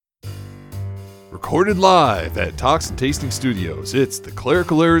Recorded live at Talks and Tasting Studios, it's the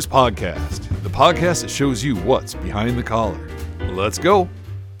Clerical Errors Podcast, the podcast that shows you what's behind the collar. Let's go.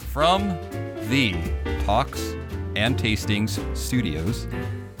 From the Talks and Tastings Studios,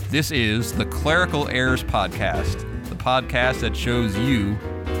 this is the Clerical Errors Podcast, the podcast that shows you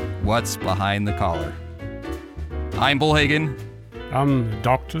what's behind the collar. I'm Bullhagen. I'm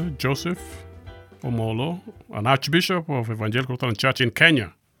Dr. Joseph Omolo, an Archbishop of Evangelical Lutheran Church in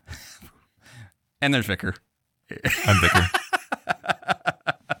Kenya. And there's Vicar. I'm Vicar.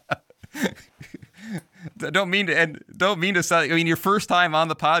 Don't mean to sound, I mean, your first time on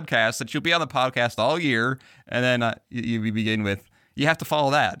the podcast, that you'll be on the podcast all year, and then you begin with, you have to follow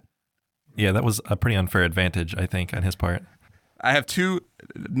that. Yeah, that was a pretty unfair advantage, I think, on his part. I have two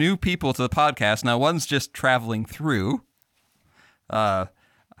new people to the podcast. Now, one's just traveling through. How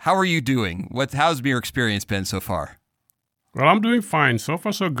are you doing? How's your experience been so far? Well, I'm doing fine. So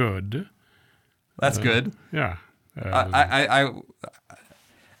far, so good. That's good. Yeah. I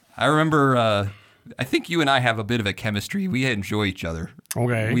remember, I think you and I have a bit of a chemistry. We enjoy each other.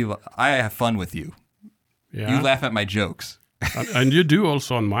 Okay. I have fun with you. Yeah. You laugh at my jokes. and you do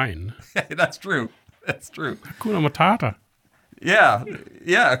also on mine. That's true. That's true. Hakuna Matata. Yeah,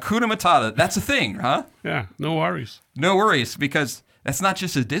 Hakuna Matata. That's a thing, huh? Yeah, no worries. No worries, because that's not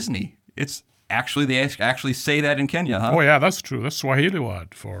just a Disney. It's actually, they actually say that in Kenya, huh? Oh, yeah, that's true. That's Swahili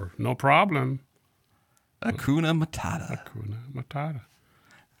word for no problem. Hakuna Matata. Hakuna Matata.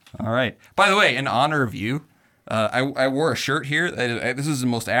 All right. By the way, in honor of you, I wore a shirt here. This is the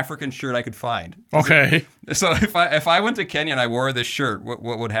most African shirt I could find. Okay. So if I went to Kenya and I wore this shirt,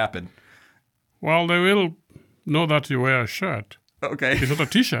 what would happen? Well, they will know that you wear a shirt. Okay. It's not a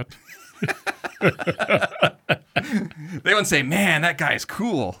T-shirt. They would say, man, that guy's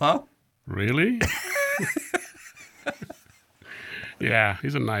cool, huh? Really? Yeah,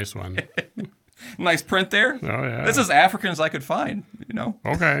 he's a nice one. Nice print there. Oh, yeah. This is African as I could find, you know.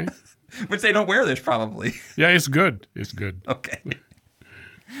 Okay. Which they don't wear this, probably. Yeah, it's good. It's good. Okay.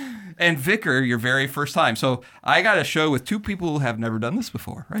 And Vicar, your very first time. So I got a show with two people who have never done this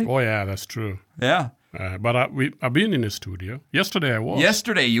before, right? Oh, yeah, that's true. Yeah. But I've been in the studio. Yesterday I was.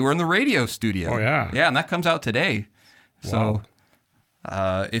 Yesterday you were in the radio studio. Oh, yeah. Yeah, and that comes out today. Wow.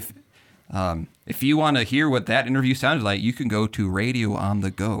 So if you want to hear what that interview sounded like, you can go to Radio on the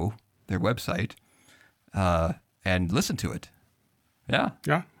Go, their website, and listen to it. Yeah.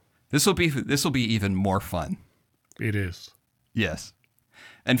 Yeah, This will be even more fun. it is. Yes.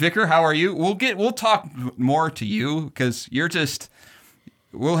 And Vicar, how are you? We'll talk more to you because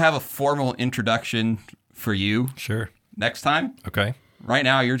we'll have a formal introduction for you Sure. next time. Okay. Right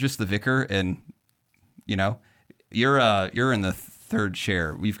now you're just the Vicar, and you know, you're in the third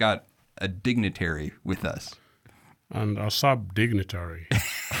chair. We've got a dignitary with us. And a sub-dignitary.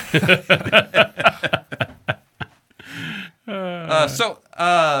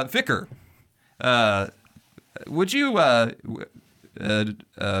 Vicar, would you,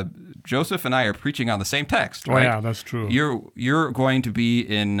 Joseph and I are preaching on the same text, right? Oh, yeah, that's true. You're going to be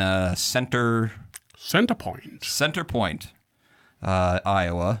in Center Point,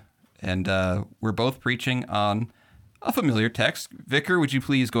 Iowa, and we're both preaching on a familiar text. Vicar, would you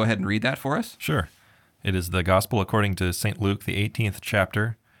please go ahead and read that for us? Sure. It is the Gospel according to St. Luke, the 18th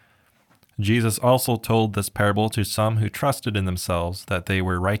chapter. Jesus also told this parable to some who trusted in themselves that they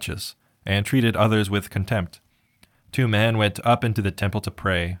were righteous, and treated others with contempt. 2 men went up into the temple to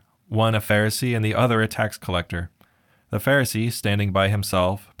pray, one a Pharisee and the other a tax collector. The Pharisee, standing by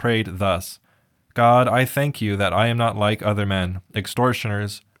himself, prayed thus, God, I thank you that I am not like other men,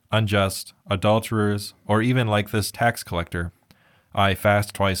 extortioners, unjust, adulterers, or even like this tax collector. I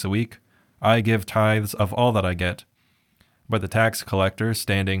fast twice a week. I give tithes of all that I get. But the tax collector,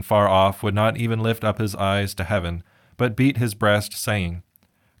 standing far off, would not even lift up his eyes to heaven, but beat his breast, saying,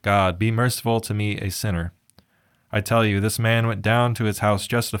 God, be merciful to me, a sinner. I tell you, this man went down to his house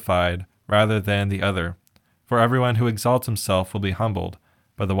justified, rather than the other. For everyone who exalts himself will be humbled,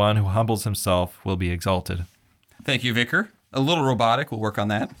 but the one who humbles himself will be exalted. Thank you, Vicar. A little robotic. We'll work on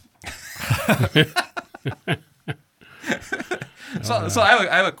that. So I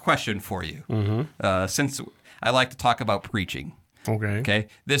have a question for you. Mm-hmm. Since I like to talk about preaching. Okay. Okay.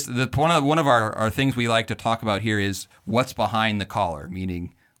 One of our things we like to talk about here is what's behind the collar,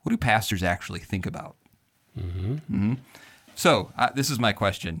 meaning what do pastors actually think about? Mm-hmm. Mm-hmm. So this is my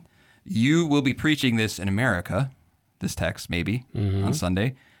question. You will be preaching this in America, this text maybe, on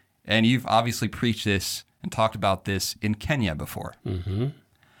Sunday, and you've obviously preached this and talked about this in Kenya before. Mm-hmm.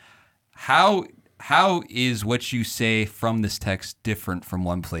 How is what you say from this text different from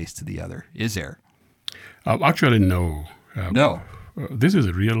one place to the other? Is there? Actually, no. No. This is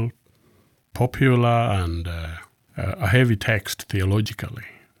a real popular and a heavy text theologically.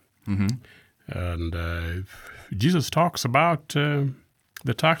 And Jesus talks about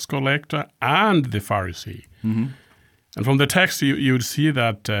the tax collector and the Pharisee. And from the text, you would see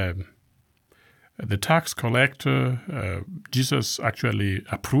that the tax collector, Jesus actually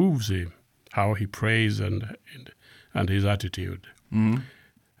approves how he prays and his attitude.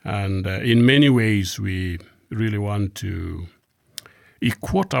 And in many ways, we really want to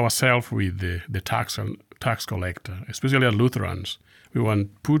equate ourselves with the tax collector, especially as Lutherans. We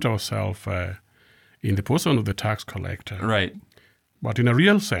want to put ourselves in the position of the tax collector. Right. But in a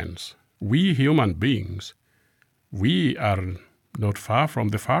real sense, we human beings, we are not far from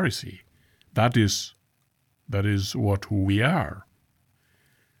the Pharisee. That is what we are.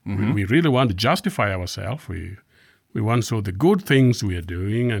 We really want to justify ourselves. We want to show the good things we are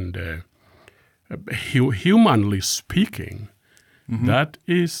doing, and humanly speaking, that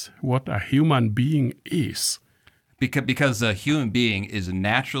is what a human being is. Because a human being is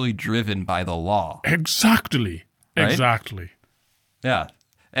naturally driven by the law. Exactly. Right? Exactly. Yeah,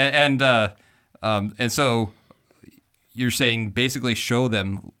 and so you're saying basically show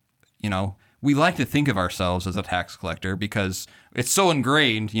them, we like to think of ourselves as a tax collector because it's so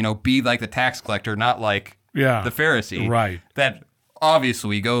ingrained, be like the tax collector, not like the Pharisee. Right. That obviously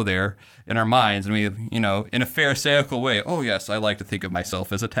we go there in our minds and we, in a Pharisaical way, oh yes, I like to think of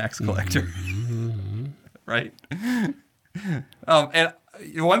myself as a tax collector. Right? And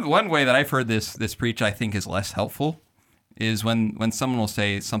one way that I've heard this preach I think is less helpful is when someone will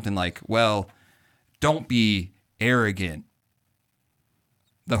say something like, well, don't be arrogant.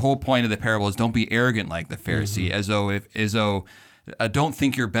 The whole point of the parable is don't be arrogant like the Pharisee, as though don't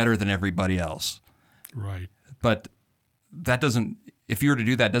think you're better than everybody else. Right. But that doesn't, if you were to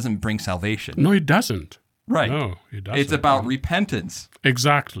do that, doesn't bring salvation. No, it doesn't. Right. No, it doesn't. It's about repentance.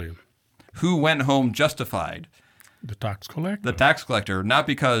 Exactly. Who went home justified? The tax collector. The tax collector, not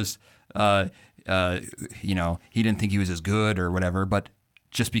because he didn't think he was as good or whatever, but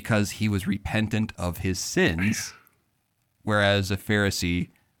just because he was repentant of his sins, whereas a Pharisee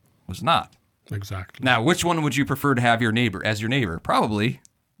was not. Exactly. Now, which one would you prefer to have as your neighbor? Probably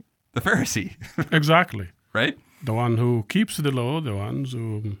the Pharisee. Exactly. Right? The one who keeps the law, the ones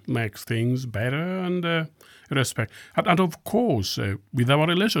who makes things better and respect. And of course, with our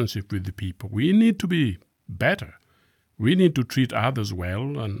relationship with the people, we need to be better. We need to treat others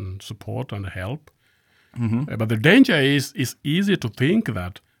well and support and help. But the danger is easy to think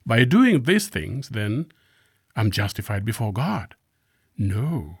that by doing these things, then I'm justified before God.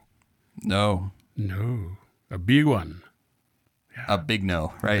 No. No. No. A big one. Yeah. A big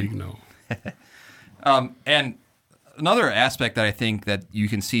no, right? A big no. And another aspect that I think that you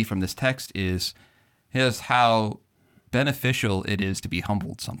can see from this text is how beneficial it is to be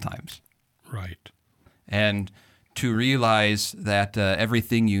humbled sometimes. Right. And to realize that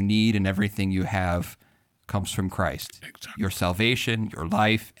everything you need and everything you have comes from Christ. Exactly. Your salvation, your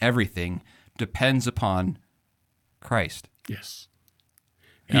life, everything depends upon Christ. Yes.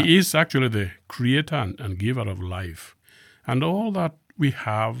 Yeah. He is actually the creator and giver of life. And all that we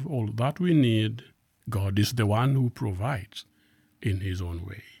have, all that we need, God is the one who provides in his own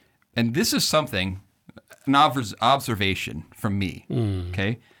way. And this is something, an observation from me,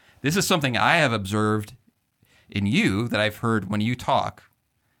 okay? This is something I have observed in you that I've heard when you talk,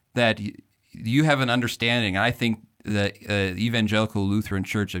 that you have an understanding. I think the Evangelical Lutheran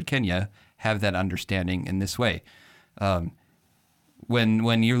Church of Kenya have that understanding in this way.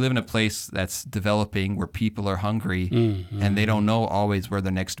 When you live in a place that's developing where people are hungry and they don't know always where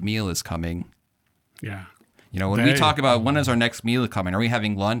the next meal is coming. Yeah. When we talk about when is our next meal coming, are we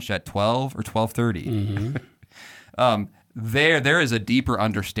having lunch at 12 or 12:30? There is a deeper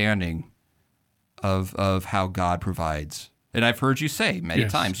understanding of how God provides. And I've heard you say many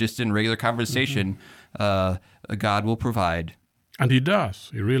times, just in regular conversation, God will provide. And he does.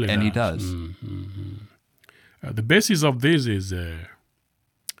 He really does. And he does. The basis of this is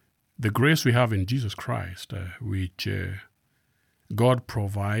the grace we have in Jesus Christ, which God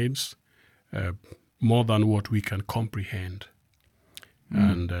provides more than what we can comprehend.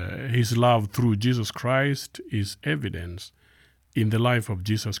 And his love through Jesus Christ is evidence in the life of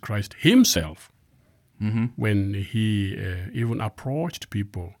Jesus Christ himself, when he even approached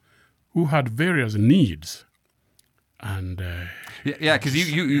people who had various needs. And because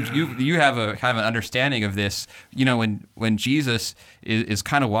you have an understanding of this. When Jesus is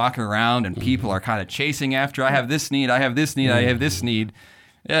kind of walking around and people are kind of chasing after, I have this need, I have this need, I have this need,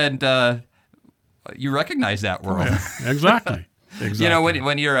 and you recognize that world. Yeah, exactly. Exactly. You know,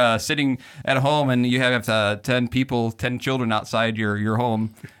 when you're sitting at home and you have 10 people, 10 children outside your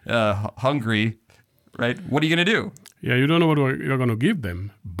home, hungry, right? What are you going to do? Yeah, you don't know what you're going to give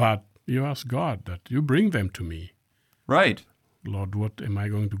them, but you ask God that you bring them to me. Right. Lord, what am I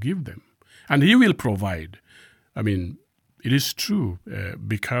going to give them? And He will provide. I mean, it is true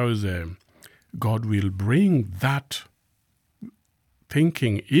because God will bring that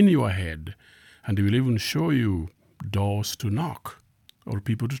thinking in your head, and He will even show you doors to knock or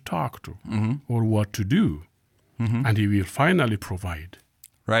people to talk to or what to do. And He will finally provide.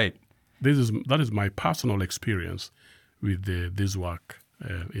 Right. That is my personal experience with this work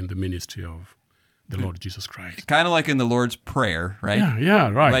in the ministry of the Lord Jesus Christ. Kind of like in the Lord's Prayer, right? Yeah,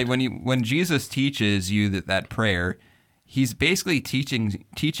 right. Right. When Jesus teaches you that prayer, He's basically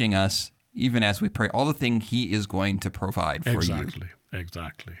teaching us, even as we pray, all the things He is going to provide for you.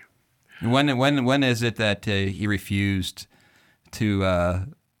 Exactly. When is it that He refused to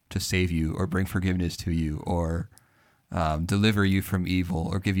save you or bring forgiveness to you or deliver you from evil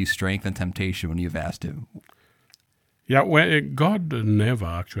or give you strength and temptation when you've asked Him? Yeah, well, God never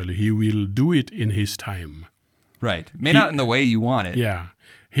actually. He will do it in His time. Right. Not in the way you want it. Yeah.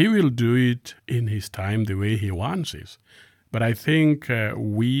 He will do it in His time the way He wants it. But I think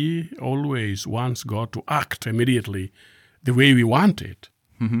we always want God to act immediately the way we want it.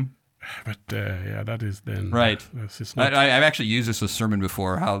 Mm-hmm. But that is then... Right. Not... I've actually used this as a sermon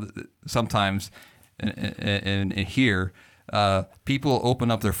before, how sometimes in here... people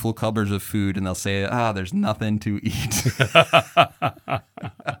open up their full cupboards of food and they'll say, there's nothing to eat.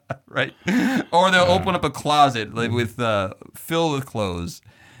 Right? Or they'll open up a closet with filled with clothes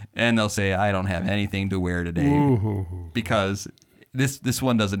and they'll say, I don't have anything to wear today because this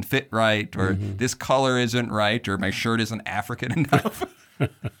one doesn't fit right, or this color isn't right, or my shirt isn't African enough.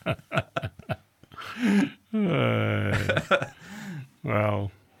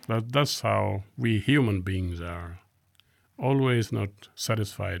 Well, that's how we human beings are. Always not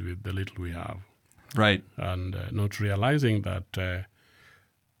satisfied with the little we have. Right. And not realizing that the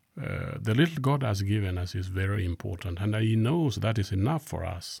little God has given us is very important, and He knows that is enough for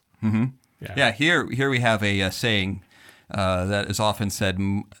us. Mm-hmm. Yeah, here we have a saying that is often said.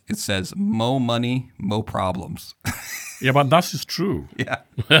 It says, "Mo money, mo problems." Yeah, but that is true. Yeah.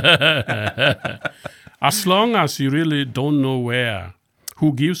 As long as you really don't know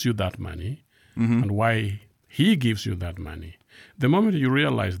who gives you that money and why He gives you that money, the moment you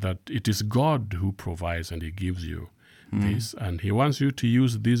realize that it is God who provides and He gives you this, and He wants you to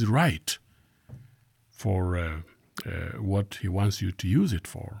use this right for what He wants you to use it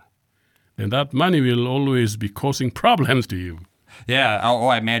for, then that money will always be causing problems to you. Yeah.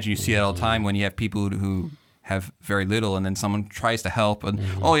 I imagine you see it all the time when you have people who have very little, and then someone tries to help, and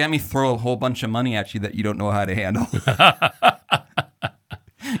let me throw a whole bunch of money at you that you don't know how to handle.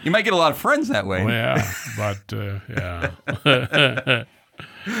 You might get a lot of friends that way. Oh, yeah, but yeah.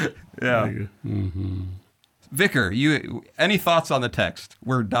 Yeah. Mm-hmm. Vicar, any thoughts on the text?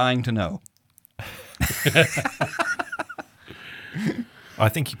 We're dying to know. I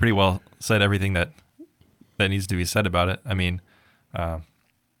think he pretty well said everything that needs to be said about it. I mean, I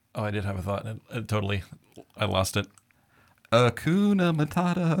did have a thought, and I lost it. Hakuna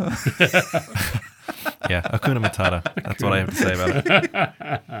Matata. Yeah, Hakuna Matata. That's what I have to say about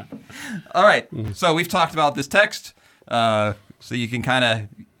it. All right. So we've talked about this text. So you can kind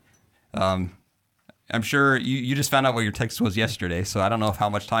of, I'm sure you just found out what your text was yesterday. So I don't know how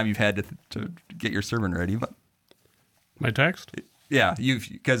much time you've had to get your sermon ready. But my text? Yeah,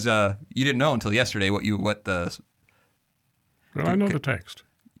 because you didn't know until yesterday what the. Well, I know the text.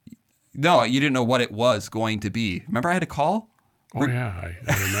 No, you didn't know what it was going to be. Remember, I had a call. Oh yeah,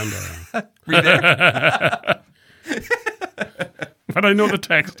 I remember. Were you there? But I know the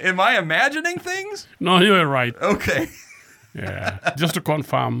text. Am I imagining things? No, you're right. Okay. Yeah, just to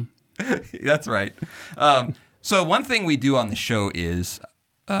confirm. That's right. So one thing we do on the show is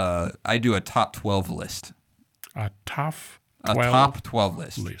I do a top 12 list. A top 12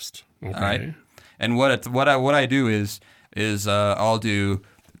 list. Okay. All right. And what I do is I'll do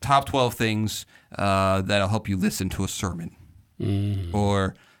top 12 things that'll help you listen to a sermon,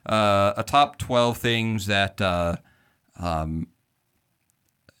 or a top 12 things that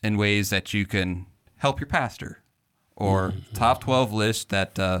in ways that you can help your pastor, or top 12 lists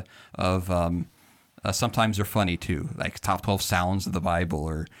that of sometimes they're funny too, like top 12 sounds of the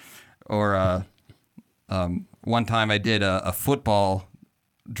Bible, or one time I did a football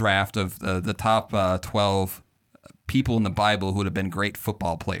draft of the top 12 people in the Bible who would have been great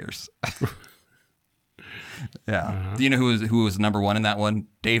football players. Yeah. Do you know who was number one in that one?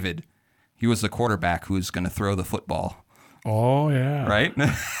 David. He was the quarterback who was going to throw the football. Oh, yeah. right?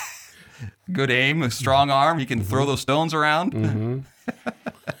 Good aim, a strong arm. He can throw those stones around.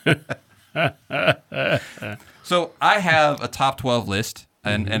 So I have a top 12 list,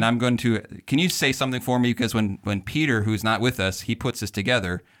 and I'm going to... Can you say something for me? Because when Peter, who's not with us, he puts this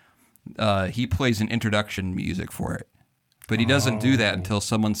together, he plays an introduction music for it. But he doesn't do that until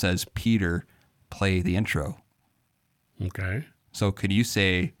someone says, Peter, play the intro. Okay. So could you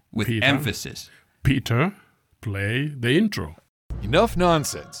say, with Peter. emphasis... Peter, play the intro. Enough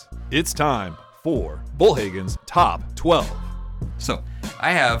nonsense. It's time for Bullhagen's Top 12. So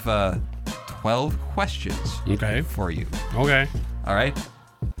I have 12 questions for you. Okay. All right?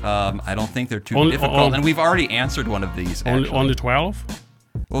 I don't think they're too difficult. And we've already answered one of these, Only 12?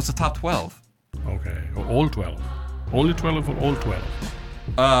 Well, it's the top 12. Okay. All 12. Only 12 or all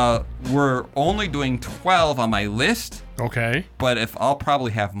 12? We're only doing 12 on my list, Okay. but I'll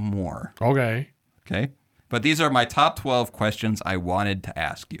probably have more. Okay. Okay? But these are my top 12 questions I wanted to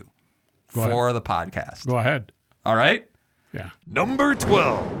ask you for the podcast. Go ahead. All right? Yeah. Number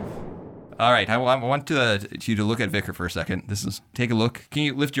 12. All right. I want you to look at Vicar for a second. Take a look. Can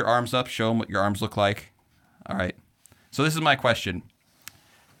you lift your arms up? Show him what your arms look like. All right. So this is my question.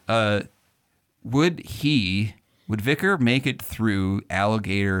 Would Vicar make it through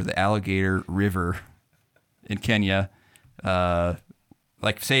the Alligator River in Kenya?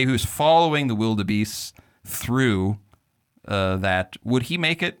 Like, say he was following the wildebeest through that. Would he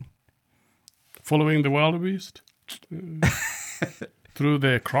make it? Following the wildebeest? Through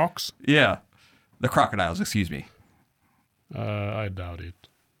the crocs? Yeah. The crocodiles, excuse me. I doubt it.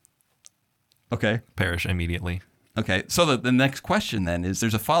 Okay. Perish immediately. Okay. So the next question then is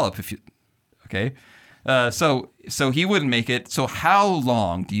there's a follow-up okay. So he wouldn't make it. So how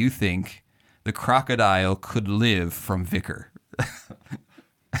long do you think the crocodile could live from Vicar?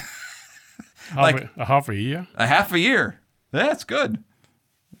 Half a year? A half a year. That's good.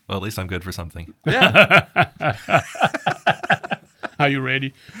 Well, at least I'm good for something. Yeah. Are you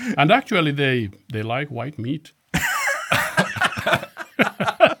ready? And actually, they like white meat.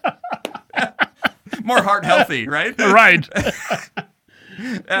 More heart healthy, right? Right.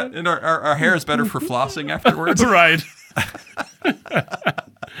 And our hair is better for flossing afterwards. Right.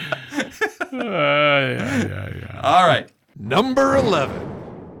 Yeah. All right. Number 11.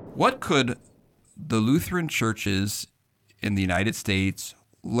 What could the Lutheran churches in the United States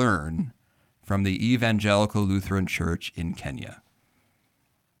learn from the Evangelical Lutheran Church in Kenya?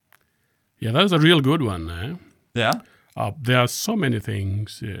 Yeah, that's a real good one. Yeah? There are so many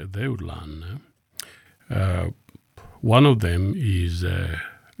things they would learn. One of them is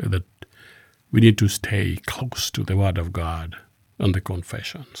that we need to stay close to the Word of God and the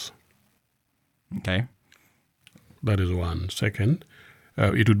confessions. Okay. That is one. Second,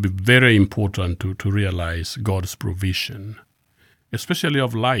 it would be very important to realize God's provision, especially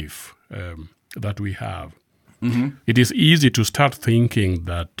of life that we have. Mm-hmm. It is easy to start thinking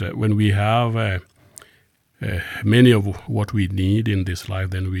that when we have many of what we need in this life,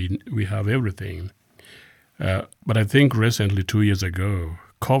 then we have everything. But I think recently, 2 years ago,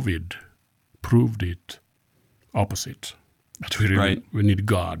 COVID proved it opposite. That we need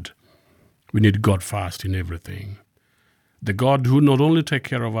God. We need God first in everything. The God who not only take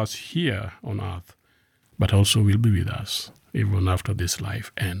care of us here on earth, but also will be with us even after this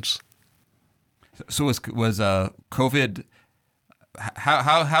life ends. So was COVID?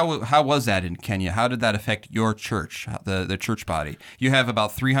 How was that in Kenya? How did that affect your church, the church body? You have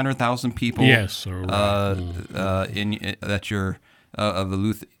about 300,000 people. Yes, that you're of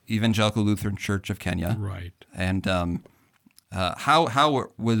the Evangelical Lutheran Church of Kenya. Right. And how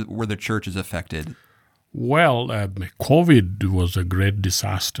were the churches affected? Well, COVID was a great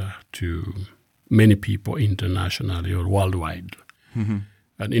disaster to many people internationally or worldwide. Mm-hmm.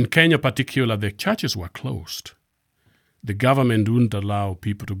 And in Kenya particular, the churches were closed. The government wouldn't allow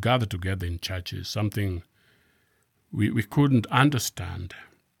people to gather together in churches, something we couldn't understand.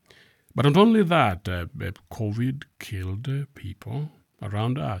 But not only that, COVID killed people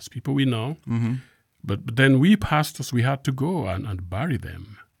around us, people we know. Mm-hmm. But then we pastors, we had to go and bury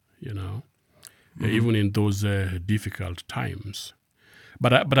them, even in those difficult times.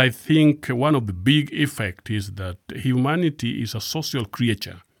 But I think one of the big effects is that humanity is a social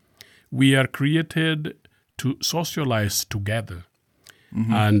creature. We are created to socialize together.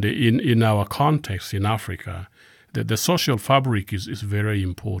 Mm-hmm. And in our context in Africa, the social fabric is very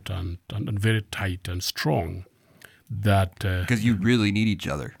important and very tight and strong. Because you really need each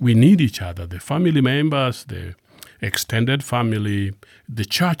other. We need each other, the family members, the extended family, the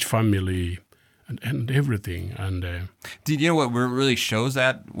church family, and everything. And do you know what really shows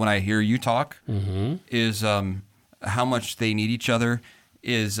that when I hear you talk? Mm-hmm. Is how much they need each other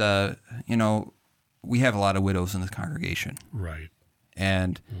is, we have a lot of widows in this congregation. Right.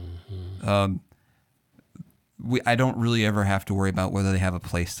 And I don't really ever have to worry about whether they have a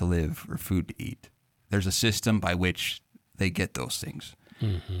place to live or food to eat. There's a system by which they get those things.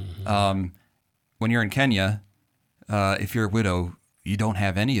 When you're in Kenya, if you're a widow, you don't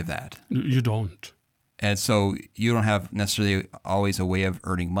have any of that. You don't. And so you don't have necessarily always a way of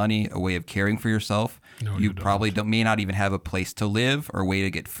earning money, a way of caring for yourself. No, you you probably may not even have a place to live or a way to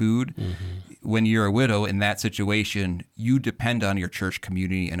get food. When you're a widow in that situation, you depend on your church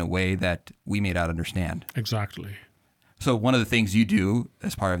community in a way that we may not understand. Exactly. So one of the things you do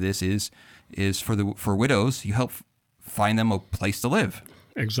as part of this is for widows, you help find them a place to live.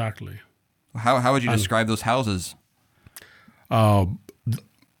 Exactly. How would you describe those houses?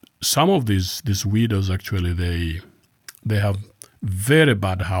 Some of these widows actually they have very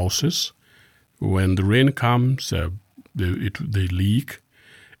bad houses. When the rain comes, they leak.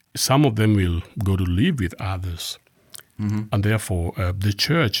 Some of them will go to live with others, and therefore the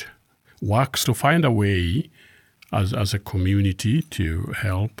church works to find a way as a community to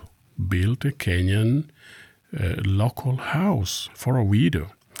help build a Kenyan local house for a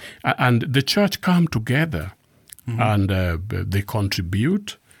widow. And the church come together and they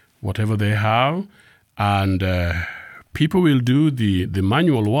contribute whatever they have, and people will do the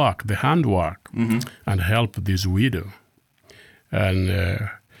manual work, the handwork, and help this widow. And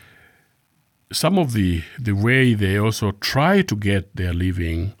some of the way they also try to get their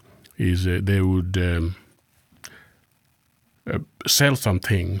living is they would sell some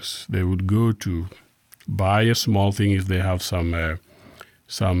things. They would go to buy a small thing if they have some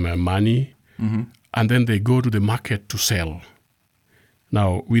money, and then they go to the market to sell.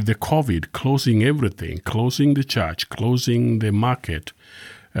 Now, with the COVID, closing everything, closing the church, closing the market,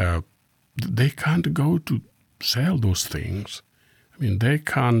 they can't go to sell those things. I mean, they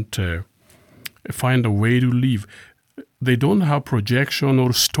can't find a way to live. They don't have projection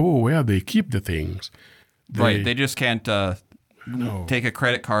or store where they keep the things. They just can't take a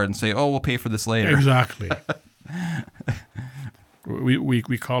credit card and say, "Oh, we'll pay for this later." Exactly.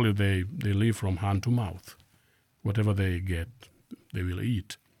 we call it they live from hand to mouth. Whatever they get, they will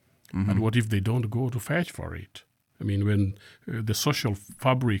eat. And what if they don't go to fetch for it? I mean, when the social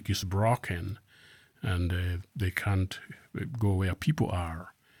fabric is broken and they can't go where people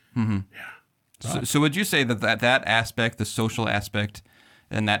are. Yeah. So would you say that aspect, the social aspect,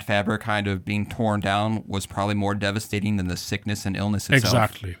 and that fabric kind of being torn down was probably more devastating than the sickness and illness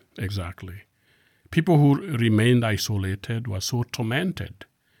itself? Exactly. People who remained isolated were so tormented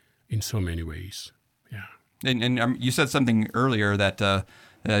in so many ways. Yeah. And you said something earlier that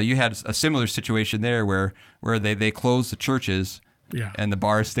you had a similar situation there where they closed the churches and the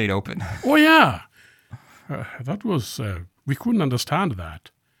bars stayed open. Oh, yeah. That was, we couldn't understand that.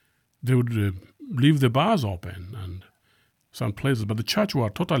 They would leave the bars open and some places, but the church were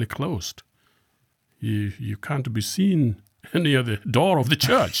totally closed. You can't be seen near the door of the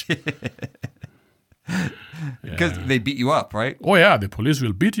church. Because they beat you up, right? Oh, yeah, the police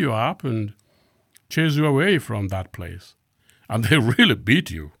will beat you up and chase you away from that place. And they really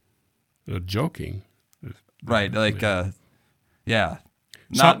beat you. They're joking. Right, like, yeah.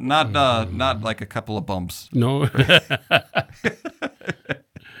 Not like a couple of bumps. No.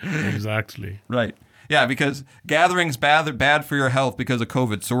 Exactly. Right. Yeah, because gathering's bad for your health because of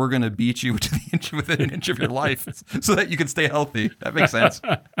COVID, so we're going to beat you within an inch of your life so that you can stay healthy. That makes sense.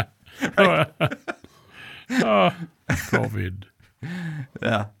 Right? COVID.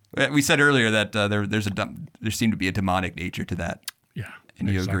 Yeah. We said earlier that there seemed to be a demonic nature to that. Yeah. And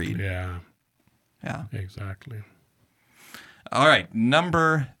you agreed. Yeah. Yeah. Exactly. All right.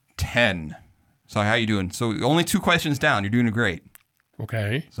 Number 10. So how you doing? So only 2 questions down. You're doing great.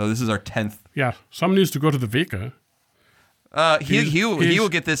 Okay. So this is our 10th. Yeah. Someone needs to go to the vicar. He will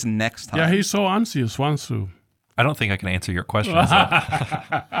get this next time. Yeah, he's so anxious wants to. I don't think I can answer your question.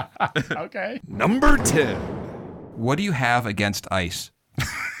 Okay. Number 10. What do you have against ice?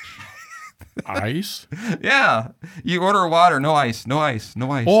 Ice? Yeah. You order water, no ice, no ice,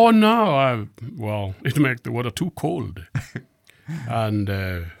 no ice. Oh, no. It makes the water too cold. And,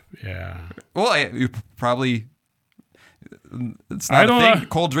 yeah. Well, you probably... It's not a thing.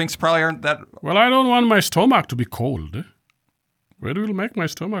 Cold drinks probably aren't that... Well, I don't want my stomach to be cold. Where will make my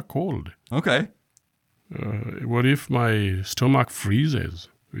stomach cold? Okay. What if my stomach freezes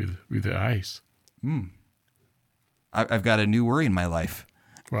with the ice? I've got a new worry in my life.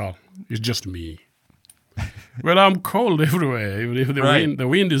 Well, it's just me. Well, I'm cold everywhere. Even if the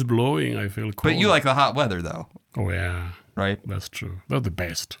wind is blowing, I feel cold. But you like the hot weather, though. Oh, yeah. Right? That's true. They're the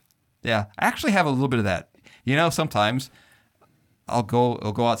best. Yeah. I actually have a little bit of that. sometimes I'll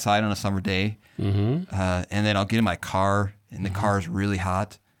go outside on a summer day, and then I'll get in my car, and the car is really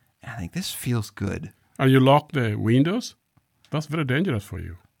hot, and I think this feels good. And you lock the windows? That's very dangerous for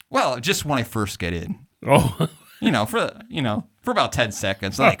you. Well, just when I first get in. Oh, For about 10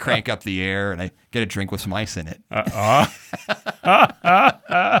 seconds, then I crank up the air and I get a drink with some ice in it. I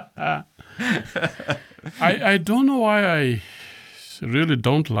don't know why I really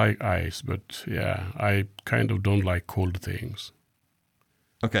don't like ice, but yeah, I kind of don't like cold things.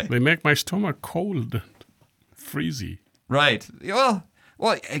 Okay. They make my stomach cold and freezy. Right.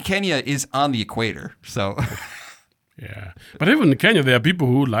 Well, Kenya is on the equator, so... Yeah. But even in Kenya, there are people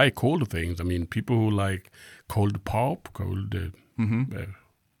who like cold things. I mean, people who like cold pop, cold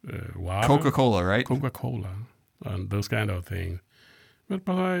water. Coca-Cola, right? Coca-Cola and those kind of things. But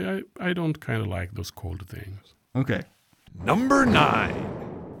I don't kind of like those cold things. Okay. Number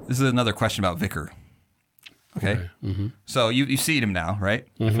 9. This is another question about Vicar. Okay. So you see him now, right?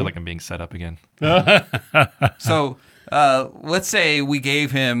 I feel like I'm being set up again. So let's say we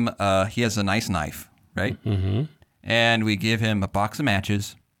gave him, he has a nice knife, right? And we give him a box of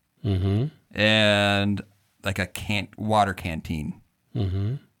matches and like a water canteen.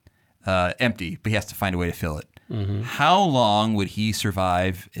 Empty, but he has to find a way to fill it. How long would he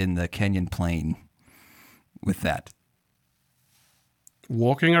survive in the Kenyan plain with that?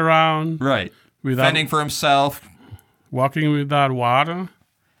 Walking around. Right. Without, fending for himself. Walking without water.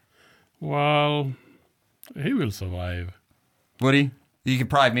 Well, he will survive. Would he? He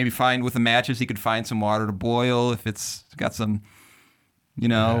could probably maybe find, with the matches, he could find some water to boil if it's got some,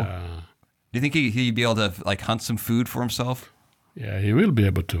 Yeah. Do you think he'd be able to like hunt some food for himself? Yeah, he will be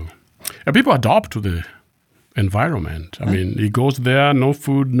able to. And people adapt to the environment. I mean, he goes there, no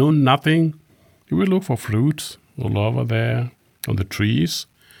food, no nothing. He will look for fruits all over there on the trees.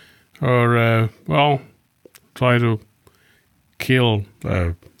 Or, try to kill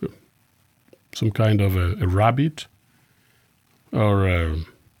some kind of a rabbit or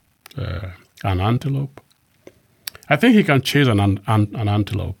an antelope. I think he can chase an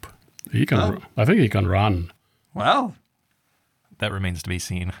antelope. He can. I think he can run. Well, That remains to be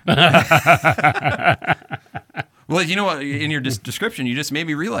seen. well, you know what? In your description, you just made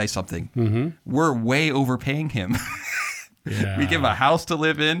me realize something. We're way overpaying him. Yeah. We give him a house to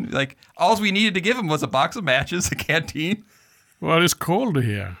live in. Like, all we needed to give him was a box of matches, a canteen. Well, it's cold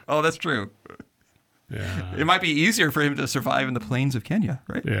here. Oh, that's true. Yeah. It might be easier for him to survive in the plains of Kenya,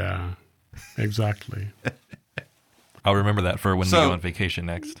 right? Yeah, exactly. I'll remember that for when we go on vacation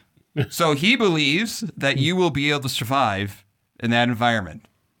next. So he believes that you will be able to survive in that environment.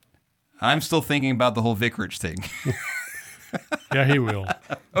 I'm still thinking about the whole vicarage thing. Yeah, he will.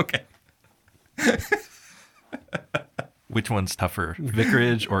 Okay. Which one's tougher,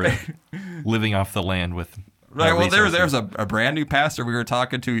 vicarage or living off the land with Right. Well, resources? there's a brand new pastor we were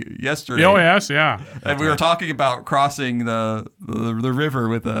talking to yesterday. Oh, yes, yeah. And we were talking about crossing the river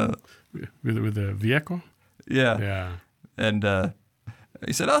with a... With the vehicle? Yeah. Yeah. And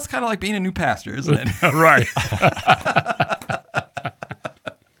he said, it's kind of like being a new pastor, isn't it? Right.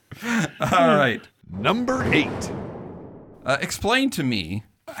 All right. Number 8. Explain to me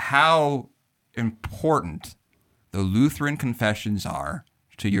how important the Lutheran confessions are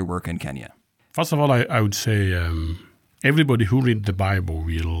to your work in Kenya. First of all, I would say everybody who reads the Bible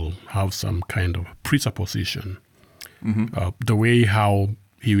will have some kind of presupposition, the way how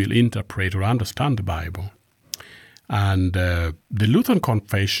he will interpret or understand the Bible. And the Lutheran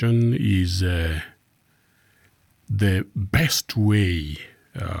confession is the best way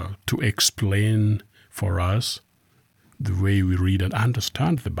to explain for us the way we read and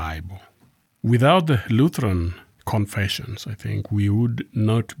understand the Bible. Without the Lutheran confessions, I think we would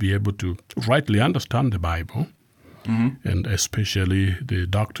not be able to rightly understand the Bible, and especially the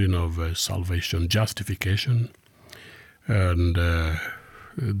doctrine of salvation, justification, and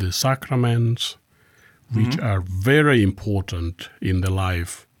the sacraments, which are very important in the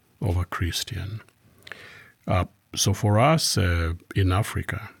life of a Christian. So for us in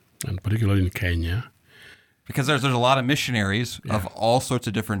Africa, and particularly in Kenya, Because there's a lot of missionaries of all sorts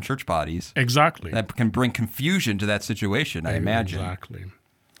of different church bodies exactly, that can bring confusion to that situation, I imagine. Exactly.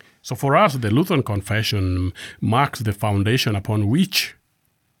 So for us, the Lutheran confession marks the foundation upon which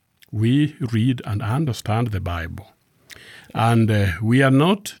we read and understand the Bible. And we are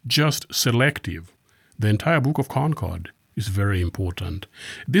not just selective. The entire Book of Concord is very important.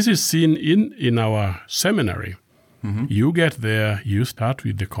 This is seen in our seminary. You get there, you start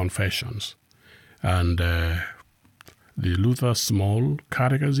with the confessions. And the Luther Small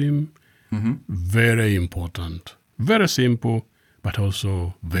Catechism, very important. Very simple, but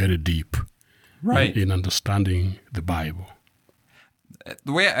also very deep. Right. in understanding the Bible.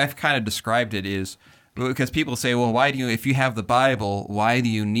 The way I've kind of described it is because people say, well, if you have the Bible, why do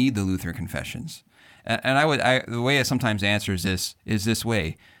you need the Lutheran confessions? And the way I sometimes answer is this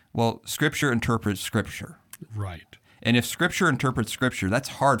way. Well, Scripture interprets Scripture. Right. And if Scripture interprets Scripture, that's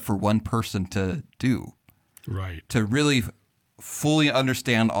hard for one person to do. Right. To really fully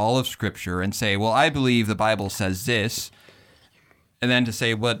understand all of Scripture and say, well, I believe the Bible says this, and then to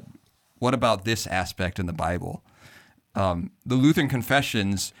say, what about this aspect in the Bible? The Lutheran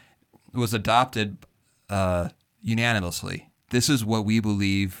Confessions was adopted unanimously. This is what we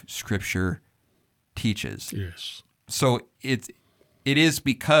believe Scripture teaches. Yes. So it is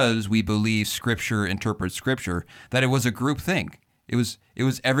because we believe Scripture interprets Scripture that it was a group thing. It was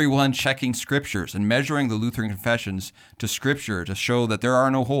everyone checking Scriptures and measuring the Lutheran Confessions to Scripture to show that there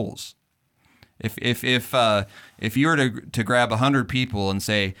are no holes. If you were to grab 100 people and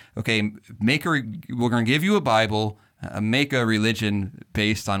say, okay, we're going to give you a Bible, make a religion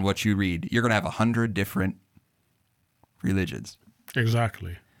based on what you read, you're going to have 100 different religions.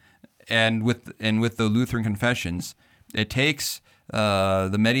 Exactly. And with the Lutheran Confessions, it takes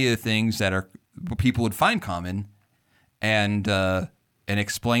the many of the things that people would find common, and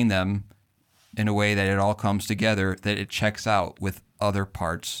explain them in a way that it all comes together, that it checks out with other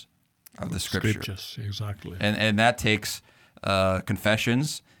parts of the Scriptures. Exactly. And that takes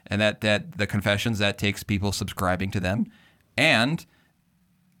confessions, and that the confessions, that takes people subscribing to them, and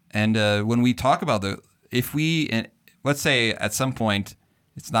when we talk about let's say at some point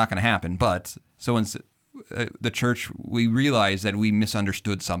it's not going to happen, but the church, we realize that we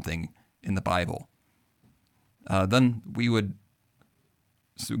misunderstood something in the Bible, then we would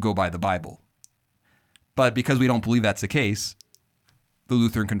go by the Bible. But because we don't believe that's the case, the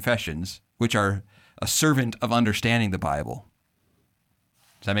Lutheran Confessions, which are a servant of understanding the Bible.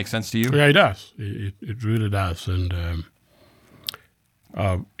 Does that make sense to you? Yeah, it does. It really does. And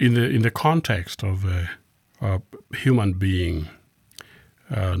in the context of a human being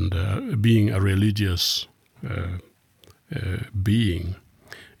and being a religious being,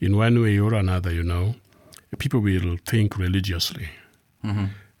 in one way or another, people will think religiously. Mm-hmm.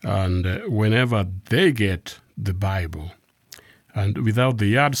 And whenever they get the Bible, and without the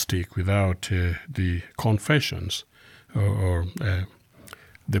yardstick, without the confessions or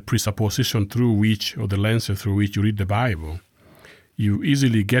the presupposition through which, or the lenses through which you read the Bible, you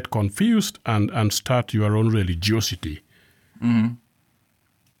easily get confused and start your own religiosity. Mm-hmm.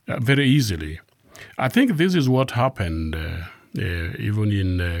 Very easily. I think this is what happened even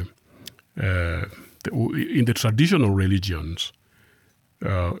in the traditional religions.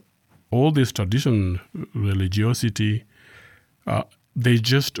 All this traditional religiosity, they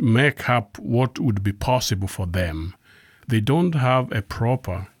just make up what would be possible for them. They don't have a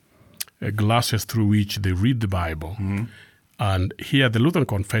proper glasses through which they read the Bible. Mm-hmm. And here the Lutheran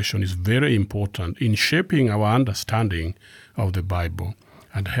Confession is very important in shaping our understanding of the Bible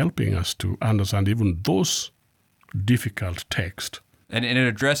and helping us to understand even those difficult texts. And it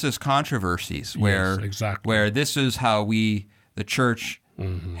addresses controversies where, yes, exactly, where this is how the church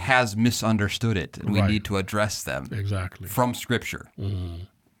mm-hmm. has misunderstood it, and we need to address them exactly from Scripture. Mm-hmm.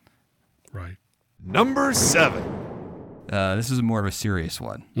 Right. Number 7. This is more of a serious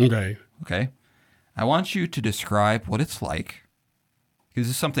one. Okay. I want you to describe what it's like, because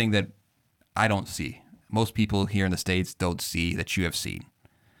this is something that I don't see. Most people here in the States don't see that you have seen.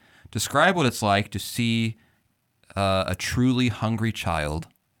 Describe what it's like to see a truly hungry child,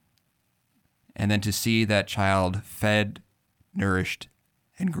 and then to see that child fed, nourished,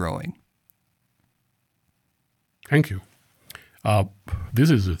 and growing. Thank you. This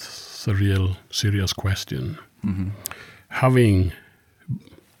is a real serious question. Mm-hmm. Having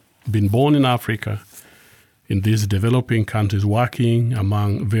been born in Africa, in these developing countries, working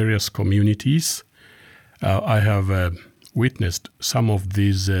among various communities, I have witnessed some of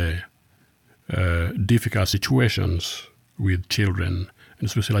these difficult situations with children, and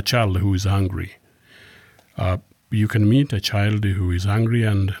especially a child who is hungry. You can meet a child who is hungry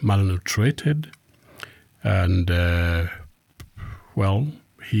and malnutrited, and,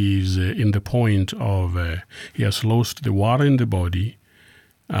 he's in the point of he has lost the water in the body,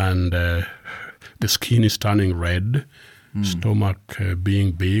 and the skin is turning red, stomach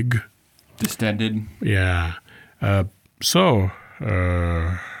being big. Distended. Yeah. So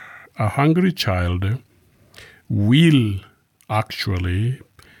a hungry child will actually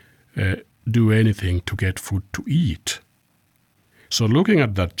do anything to get food to eat. So looking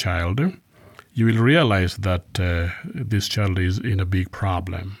at that child, you will realize that this child is in a big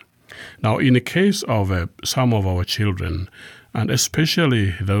problem. Now, in the case of some of our children, and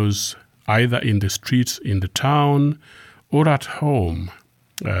especially those either in the streets in the town or at home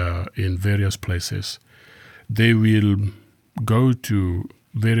in various places. They will go to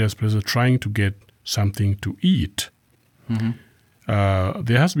various places trying to get something to eat.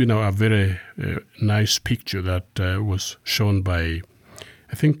 There has been a very nice picture that was shown by,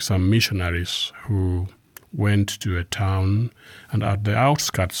 I think, some missionaries who went to a town, and at the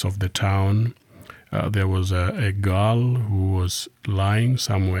outskirts of the town, there was a girl who was lying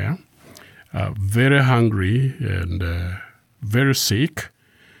somewhere, very hungry and very sick.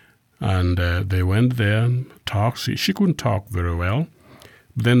 And they went there and talked. She couldn't talk very well.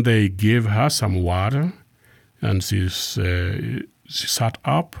 Then they gave her some water, and she sat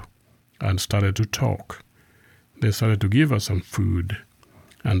up and started to talk. They started to give her some food.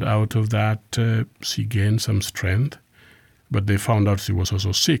 And out of that, she gained some strength. But they found out she was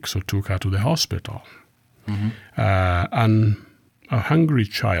also sick, so took her to the hospital. And a hungry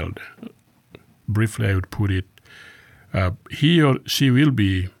child, briefly I would put it, he or she will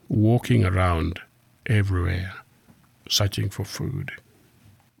be walking around everywhere, searching for food.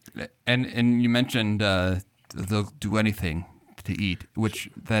 And you mentioned they'll do anything to eat, which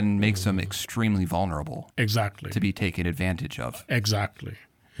then makes them extremely vulnerable. Exactly. To be taken advantage of. Exactly.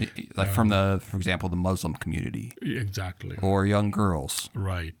 Like for example, the Muslim community. Exactly. Or young girls.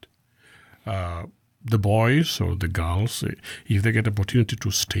 Right. The boys or the girls, if they get opportunity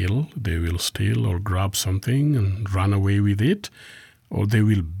to steal, they will steal or grab something and run away with it, or they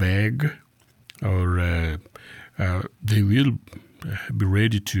will beg, or they will be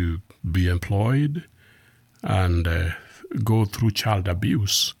ready to be employed and go through child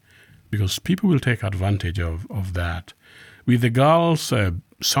abuse, because people will take advantage of that. With the girls,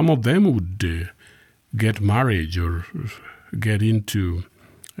 some of them would get married or get into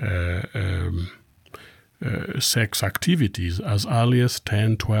sex activities as early as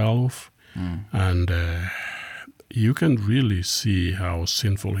 10, 12, and you can really see how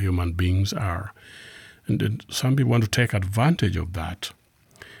sinful human beings are. And then some people want to take advantage of that.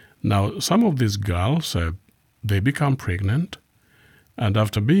 Now, some of these girls, they become pregnant, and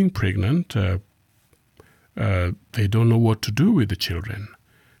after being pregnant, they don't know what to do with the children.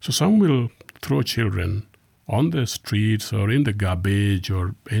 So some will throw children on the streets or in the garbage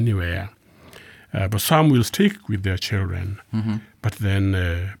or anywhere. But some will stick with their children. But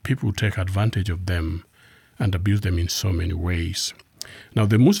then people will take advantage of them and abuse them in so many ways. Now,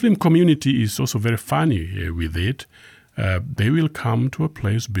 the Muslim community is also very funny with it. They will come to a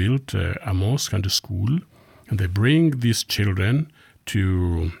place built, a mosque and a school, and they bring these children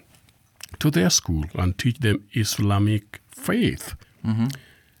to their school and teach them Islamic faith.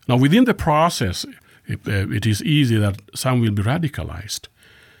 Now, within the process, it is easy that some will be radicalized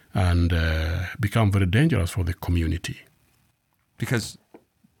and become very dangerous for the community. Because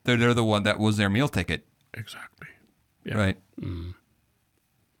they're the one that was their meal ticket. Exactly. Yeah. Right.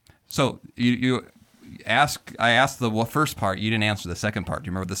 So I asked the first part. You didn't answer the second part. Do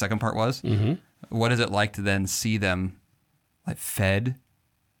you remember what the second part was? What is it like to then see them like fed?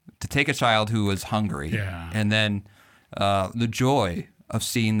 To take a child who is hungry, and then the joy of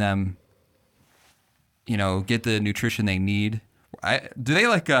seeing them, get the nutrition they need. Do they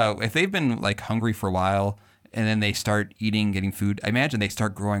if they've been like hungry for a while and then they start eating, getting food? I imagine they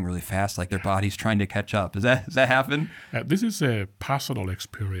start growing really fast, like their body's trying to catch up. Does that happen? This is a personal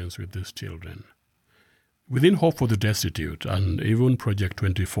experience with these children. Within Hope for the Destitute and even Project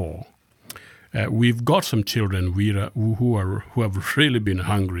 24, we've got some children who have really been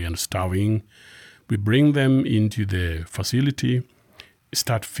hungry and starving. We bring them into the facility,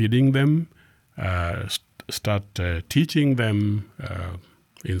 start feeding them, start teaching them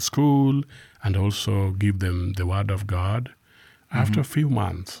in school, and also give them the Word of God. After a few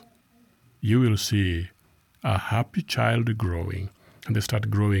months, you will see a happy child growing, and they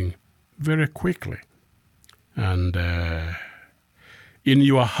start growing very quickly. And in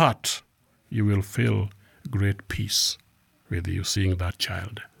your heart, you will feel great peace with you seeing that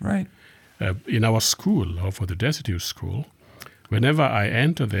child. Right. In our school, or for the Destitute School, whenever I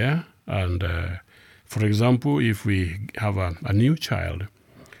enter there, and for example, if we have a new child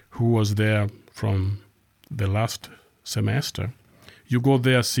who was there from the last semester, you go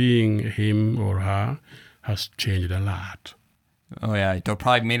there seeing him or her has changed a lot. Oh, yeah. You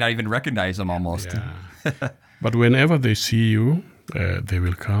probably may not even recognize them almost. Yeah. But whenever they see you, they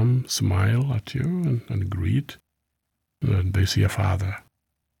will come, smile at you and greet. And they see a father.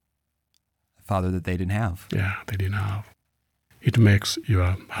 A father that they didn't have. Yeah, they didn't have. It makes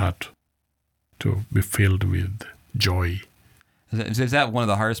your heart to be filled with joy. Is that one of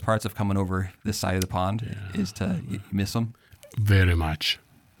the hardest parts of coming over this side of the pond? Yeah. Is to miss them? Very much.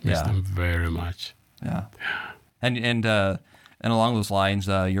 Miss them very much. Yeah. And along those lines,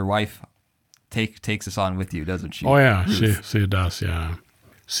 your wife takes us on with you, doesn't she? Oh yeah, Ruth? she does. Yeah,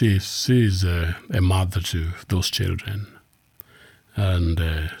 she's a mother to those children,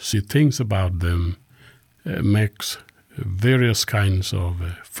 and she thinks about them, makes various kinds of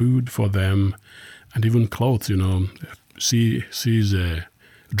food for them, and even clothes. She's a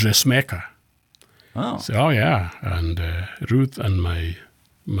dressmaker. Oh. So, yeah, and Ruth and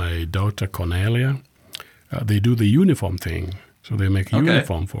my daughter Cornelia, they do the uniform thing. So they make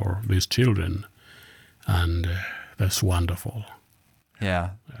uniform for these children, and that's wonderful.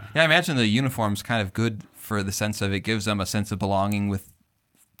 Yeah. I imagine the uniform's kind of good for the sense of it gives them a sense of belonging with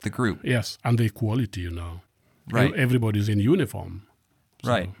the group. Yes, and the equality, Right. Everybody's in uniform.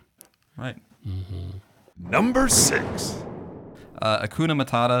 So. Right. Number 6. Hakuna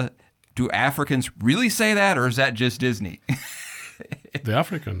Matata. Do Africans really say that, or is that just Disney? The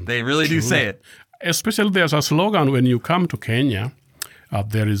African. They really do say it. Especially there's a slogan when you come to Kenya.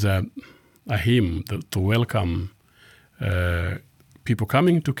 There is a hymn to welcome people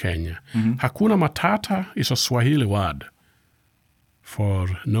coming to Kenya. Hakuna Matata is a Swahili word for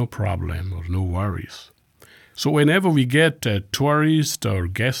no problem or no worries. So whenever we get tourists or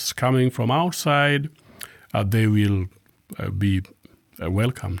guests coming from outside, they will be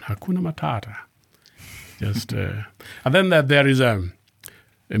welcomed. Hakuna Matata. Just and then there is a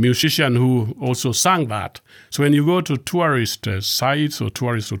musician who also sang that. So when you go to tourist sites or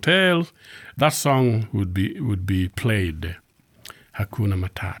tourist hotels, that song would be played. Hakuna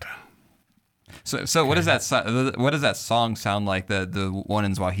Matata. So what does that song sound like? The one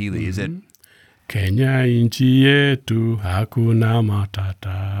in Swahili, is it? Kenya inchi yetu hakuna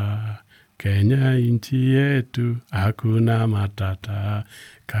matata. Kenya inchi yetu hakuna matata.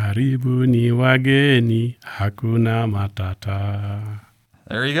 Karibuni wageni hakuna matata.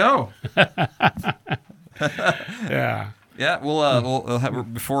 There you go. Yeah. Yeah, we'll have,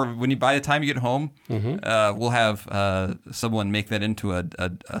 by the time you get home, we'll have someone make that into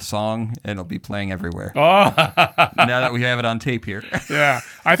a song, and it'll be playing everywhere. Oh. Now that we have it on tape here. Yeah.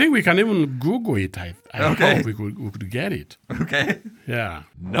 I think we can even Google it. I Okay. hope we could get it. Okay. Yeah.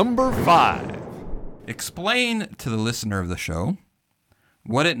 Number 5. Explain to the listener of the show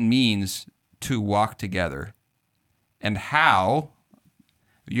what it means to walk together, and how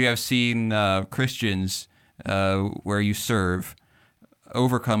you have seen Christians where you serve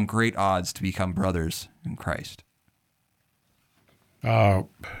overcome great odds to become brothers in Christ.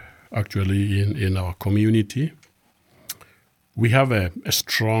 Actually, in our community, we have a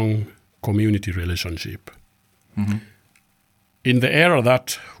strong community relationship. In the era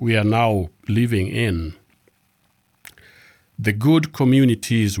that we are now living in, the good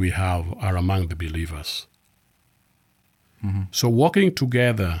communities we have are among the believers. So working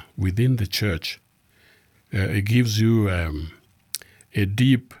together within the church, it gives you a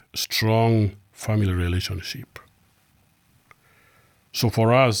deep, strong family relationship. So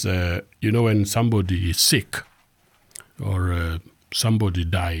for us, when somebody is sick or somebody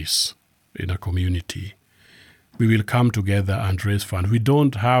dies in a community, we will come together and raise funds. We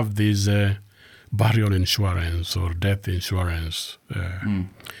don't have this burial insurance or death insurance.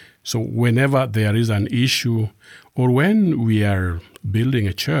 So whenever there is an issue, or when we are building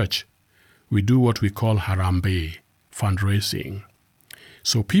a church, we do what we call Harambee, fundraising.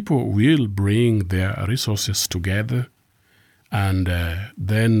 So people will bring their resources together, and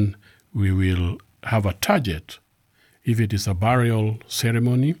then we will have a target. If it is a burial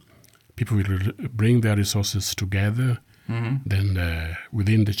ceremony, people will bring their resources together. Then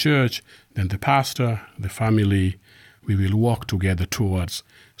within the church, then the pastor, the family, we will work together towards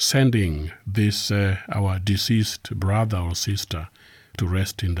sending this, our deceased brother or sister, to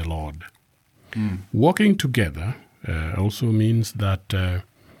rest in the Lord. Working together also means that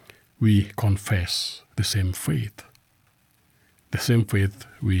we confess the same faith. The same faith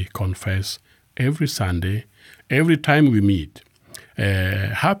we confess every Sunday, every time we meet.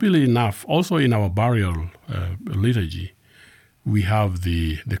 Happily enough, also in our burial liturgy, we have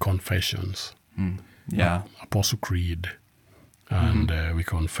the confessions. Apostle Creed. And we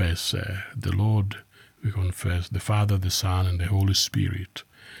confess the Lord, we confess the Father, the Son, and the Holy Spirit.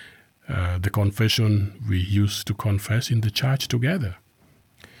 The confession we used to confess in the church together.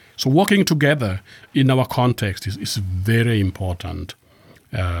 So working together in our context is very important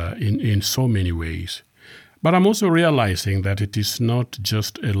in so many ways. But I'm also realizing that it is not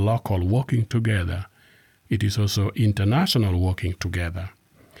just a local working together. It is also international working together.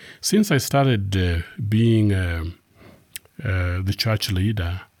 Since I started being the church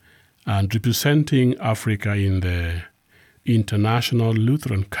leader and representing Africa in the International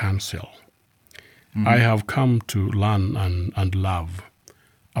Lutheran Council, I have come to learn and love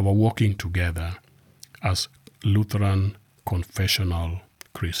our working together as Lutheran confessional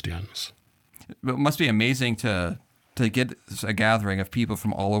Christians. It must be amazing to get a gathering of people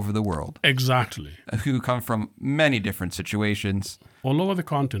from all over the world. Exactly. Who come from many different situations. All over the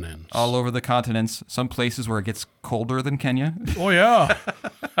continent. All over the continents. Some places where it gets colder than Kenya. Oh, yeah.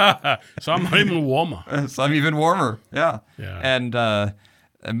 Some are even warmer. Some even warmer, yeah. Yeah. And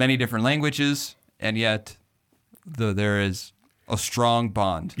many different languages, and yet there is a strong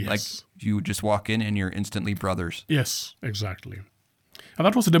bond. Yes. Like you just walk in and you're instantly brothers. Yes, exactly. And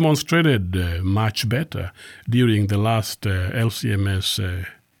that was demonstrated much better during the last LCMS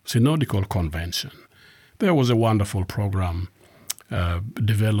Synodical Convention. There was a wonderful program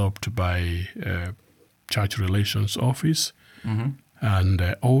developed by Church Relations Office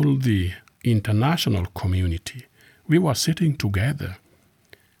and all the international community. We were sitting together,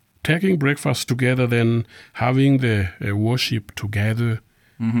 taking breakfast together, then having the worship together,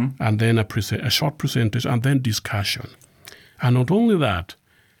 and then a short presentation, and then discussion. And not only that,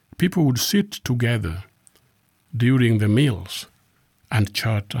 people would sit together during the meals and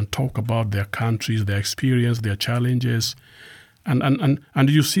chat and talk about their countries, their experience, their challenges. And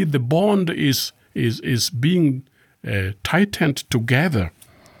you see the bond is being tightened together.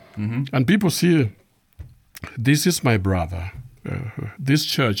 And people see, this is my brother. This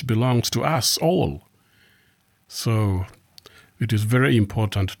church belongs to us all. So it is very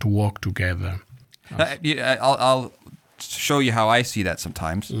important to work together. I'll show you how I see that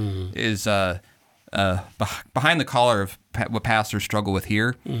sometimes. Is behind the collar of what pastors struggle with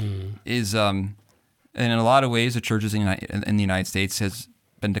here is, and in a lot of ways, the churches in the United States has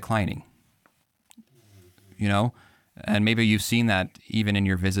been declining. You know, and maybe you've seen that even in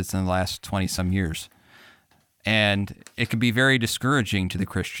your visits in the last 20-some years. And it can be very discouraging to the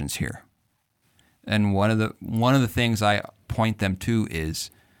Christians here. And one of the things I point them to is,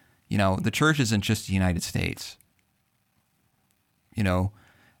 you know, the church isn't just the United States. You know,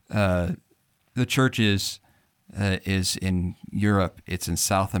 the church is in Europe, it's in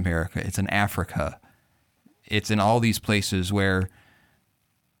South America, it's in Africa, it's in all these places where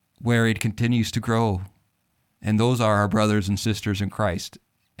it continues to grow, and those are our brothers and sisters in Christ.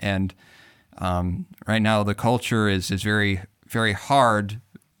 And right now, the culture is very, very hard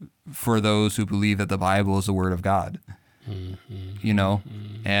for those who believe that the Bible is the Word of God. You know,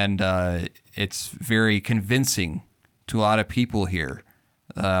 and it's very convincing to a lot of people here,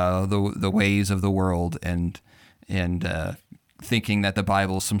 the ways of the world, and thinking that the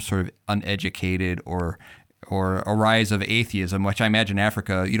Bible is some sort of uneducated or a rise of atheism, which I imagine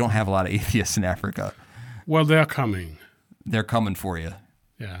Africa, you don't have a lot of atheists in Africa. Well, they're coming. They're coming for you.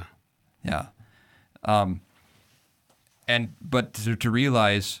 Yeah. Yeah. But to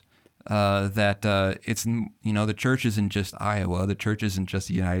realize that it's, you know, the church isn't just Iowa, the church isn't just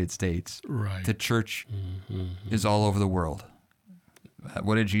the United States. Right. The church is all over the world.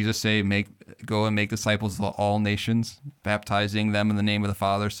 What did Jesus say? Go and make disciples of all nations, baptizing them in the name of the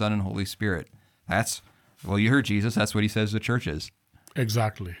Father, Son, and Holy Spirit. Well, you heard Jesus. That's what he says the church is.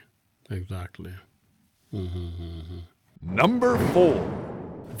 Exactly. Number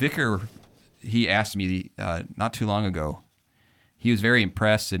 4. Vicar, he asked me not too long ago. He was very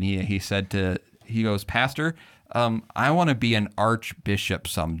impressed, and he said he goes, Pastor, I want to be an archbishop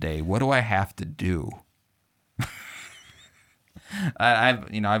someday. What do I have to do?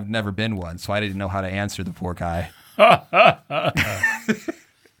 I've never been one, so I didn't know how to answer the poor guy.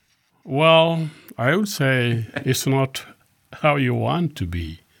 Well, I would say it's not how you want to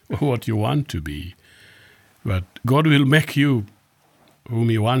be or what you want to be, but God will make you whom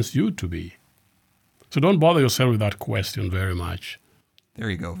he wants you to be. So don't bother yourself with that question very much. There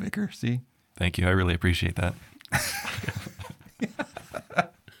you go, Vicar. See? Thank you. I really appreciate that.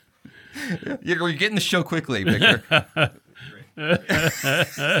 You're getting the show quickly, Vicar.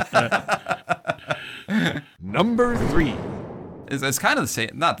 Number 3. It's kind of the same,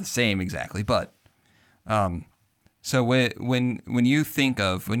 not the same exactly, but so when you think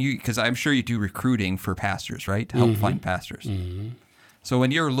of because I'm sure you do recruiting for pastors, right, to help find pastors. So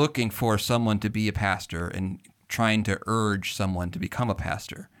when you're looking for someone to be a pastor and trying to urge someone to become a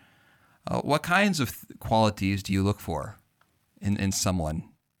pastor, what kinds of qualities do you look for in someone?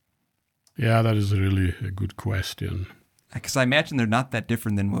 Yeah, that is really a good question. Because I imagine they're not that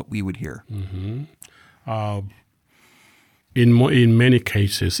different than what we would hear. In many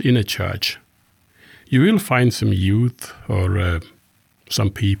cases, in a church, you will find some youth or some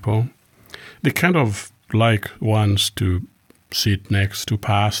people. They kind of like wants to sit next to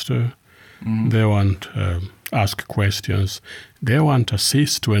pastor. They want ask questions. They want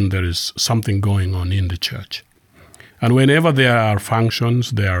assist when there is something going on in the church. And whenever there are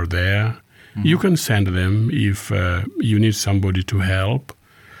functions, they are there. Mm-hmm. You can send them if you need somebody to help.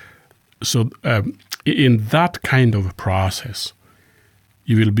 So in that kind of process,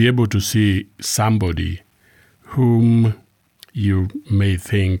 you will be able to see somebody whom you may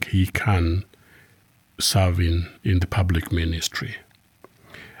think he can serve in the public ministry.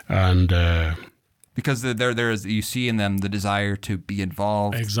 And because there is, you see in them the desire to be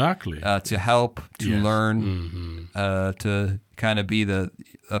involved, exactly, to help, to yes. learn, to kind of be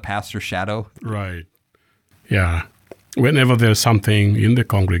a pastor's shadow. Right. Yeah. Whenever there's something in the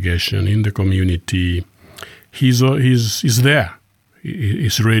congregation, in the community, he's there.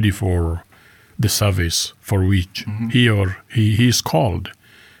 He's ready for the service for which he is called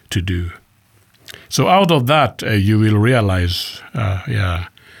to do. So out of that, you will realize,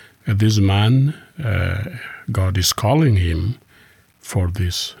 this man, God is calling him for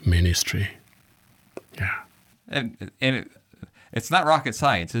this ministry. Yeah. And it's not rocket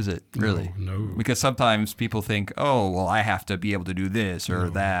science, is it, really? No. Because sometimes people think, oh, well, I have to be able to do this or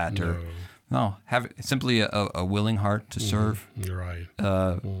that. No, have simply a willing heart to serve. Right.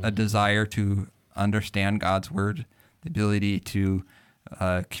 A desire to understand God's word, the ability to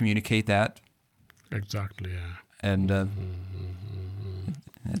communicate that. Exactly, yeah. And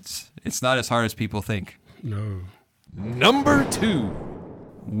it's not as hard as people think. No. Number 2.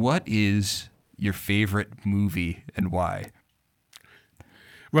 What is your favorite movie and why?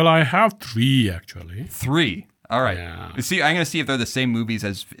 Well, I have 3, actually. 3. All right. Yeah. See, I'm going to see if they're the same movies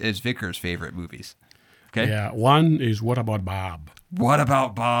as Vicar's favorite movies. Okay. Yeah. One is What About Bob? What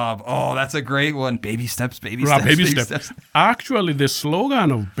About Bob? Oh, that's a great one. Baby steps, baby Right, steps, baby baby steps. steps. Actually, the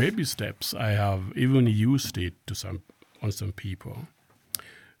slogan of Baby Steps, I have even used it on some people.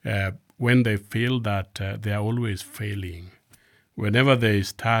 When they feel that they are always failing. Whenever they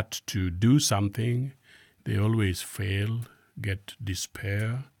start to do something, they always fail, get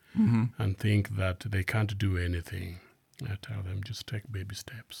despair, and think that they can't do anything. I tell them, just take baby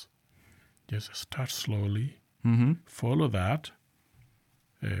steps. Just start slowly, follow that,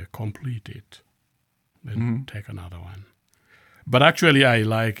 complete it, then take another one. But actually, I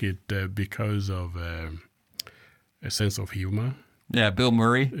like it because of a sense of humor. Yeah, Bill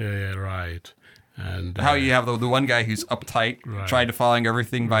Murray. Yeah, right. And How you have the one guy who's uptight, Right. trying to following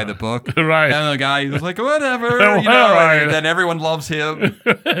everything by the book. Right. And the guy who's like, whatever, Right. and then everyone loves him.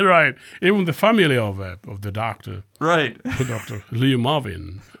 right. Even the family of the doctor, Right. Dr. Lee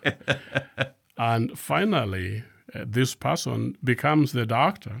Marvin. And finally, this person becomes the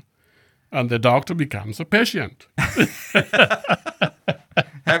doctor, and the doctor becomes a patient.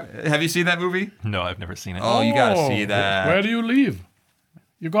 Have you seen that movie? No, I've never seen it. Oh, you got to see that. Where do you live?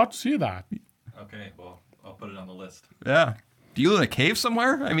 You got to see that. Okay, well, I'll put it on the list. Yeah. Do you live in a cave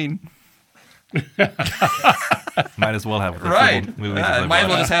somewhere? I mean, Might as well have a right. couple movies. to live Might as on.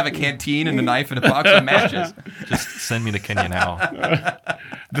 well just have a canteen and a knife and a box of matches. Just send me to Kenya now.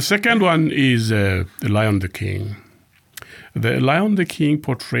 The second one is The Lion the King. The Lion the King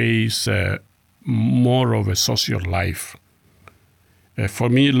portrays more of a social life. For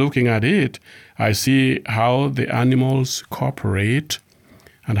me, looking at it, I see how the animals cooperate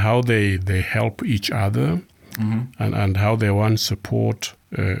and how they help each other and how they want to support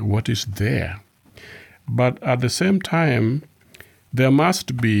what is there. But at the same time, there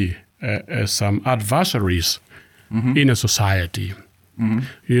must be some adversaries in a society.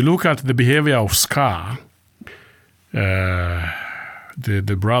 You look at the behavior of Scar,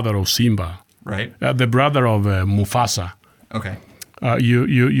 the brother of Simba, Right. the brother of Mufasa. Okay.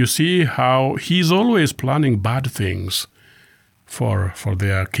 You see how he's always planning bad things for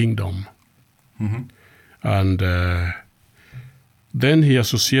their kingdom. And then he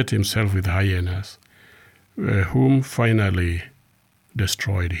associates himself with hyenas, whom finally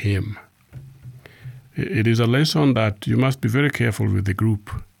destroyed him. It is a lesson that you must be very careful with the group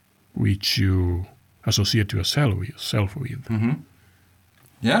which you associate yourself with.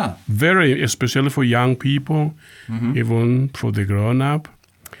 Yeah. Very, especially for young people, even for the grown-up,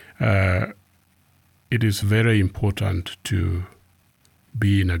 it is very important to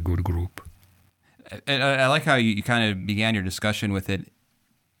be in a good group. And I like how you kind of began your discussion with it,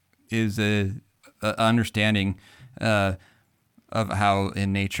 is a understanding of how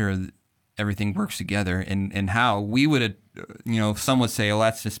in nature everything works together, and how we would, some would say, oh,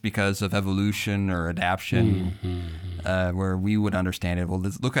 that's just because of evolution or adaptation, where we would understand it. Well,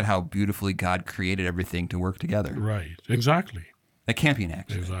 look at how beautifully God created everything to work together. Right, exactly. That can't be an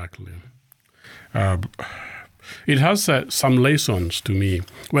accident. Exactly. It has some lessons to me.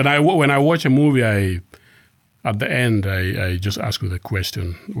 When I watch a movie, at the end, I just ask you the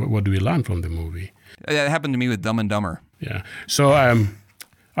question, what do we learn from the movie? That happened to me with Dumb and Dumber. Yeah. So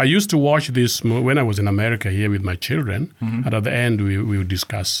I used to watch this when I was in America here with my children, and at the end we would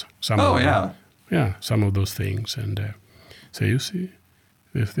discuss some some of those things. And so you see,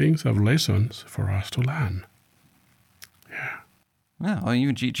 these things have lessons for us to learn. Yeah. Yeah, well,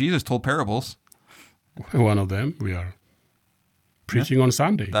 even Jesus told parables. One of them, we are preaching on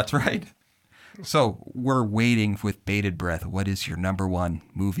Sunday. That's right. So we're waiting with bated breath. What is your number one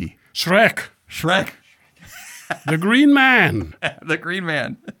movie? Shrek. Shrek. The Green Man. The Green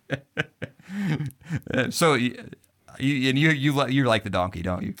Man. So you like the donkey,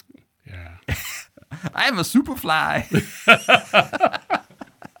 don't you? Yeah. I am a superfly.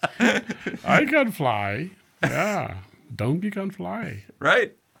 I can fly. Yeah. Donkey can fly.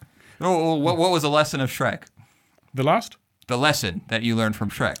 Right? Oh, what was the lesson of Shrek? The last? The lesson that you learned from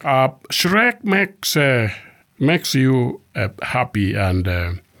Shrek. Shrek makes you happy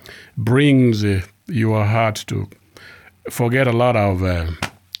and brings your heart to forget a lot of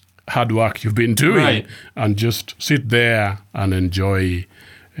hard work you've been doing and just sit there and enjoy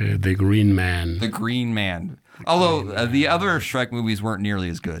the Green Man. The Green Man. Although the other Shrek movies weren't nearly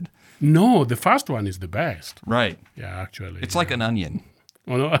as good. No, the first one is the best. Right. Yeah, actually. It's like an onion.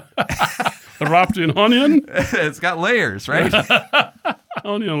 Oh, no. Wrapped in onion? It's got layers, right?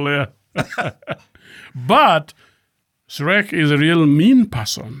 Onion layer. But Shrek is a real mean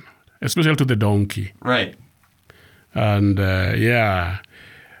person, especially to the donkey. Right. And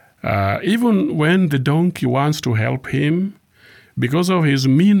even when the donkey wants to help him, because of his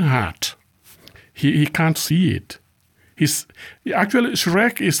mean heart, he can't see it. Actually,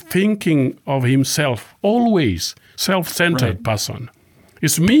 Shrek is thinking of himself, always self-centered person.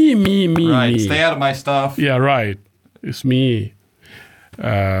 It's me, right. me. Stay out of my stuff. Yeah, right. It's me.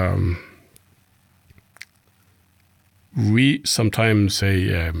 We sometimes say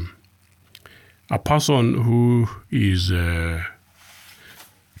a person who is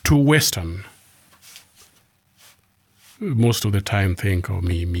too Western most of the time think of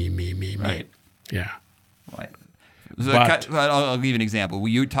me. Right. Yeah. Right. I'll give you an example.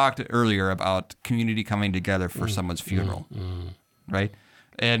 You talked earlier about community coming together for someone's funeral, right?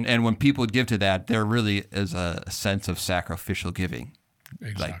 And when people give to that, there really is a sense of sacrificial giving.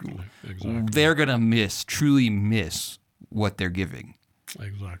 Exactly. They're going to truly miss what they're giving.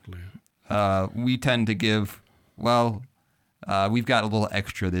 Exactly. We tend to give, we've got a little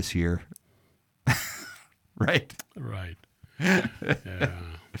extra this year. Right? Right. Yeah.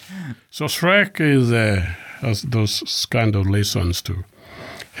 So Shrek has those kind of lessons to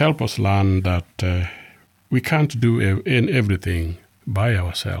help us learn that we can't do everything by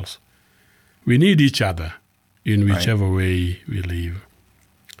ourselves. We need each other in whichever way we live.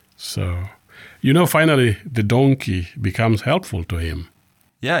 So, finally the donkey becomes helpful to him.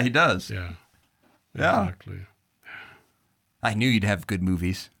 Yeah, he does. Yeah. Yeah. Exactly. I knew you'd have good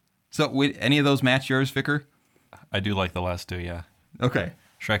movies. So, any of those match yours, Vicar? I do like the last two, yeah. Okay.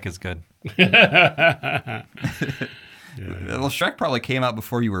 Shrek is good. Well, Shrek probably came out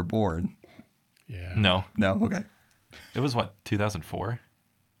before you were born. Yeah. No. No? Okay. It was, 2004?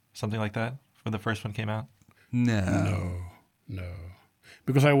 Something like that when the first one came out? No.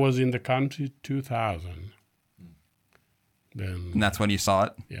 Because I was in the country 2000. Then. And that's when you saw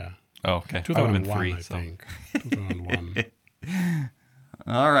it? Yeah. Oh, okay. 2001, I would have been 3, I so. think. 2001.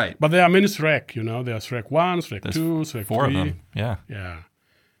 All right. But there are many Shrek, There are Shrek 1, Shrek 2, Shrek 4 3. of them, yeah. Yeah.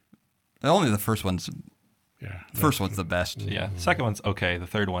 Only the first one's... Yeah. First one's the best. Yeah. The second one's okay. The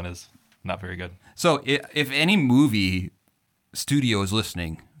third one is not very good. So if any movie studio is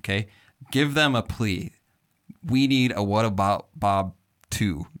listening, okay, give them a plea. We need a What About Bob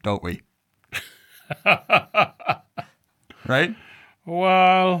 2, don't we? Right?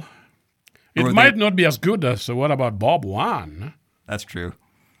 Well, it might not be as good as What About Bob 1. That's true.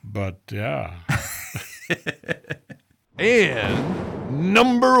 But, yeah. And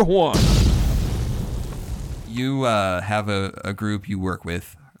number 1. You have a group you work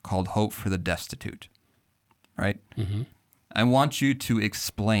with called Hope for the Destitute, right? Mm-hmm. I want you to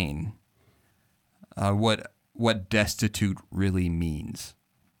explain what destitute really means.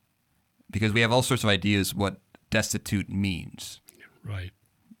 Because we have all sorts of ideas what destitute means. Right.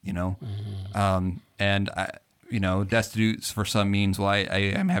 Mm-hmm. And destitute for some means, I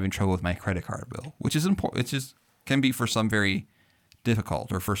am having trouble with my credit card bill, which is important. It just can be for some very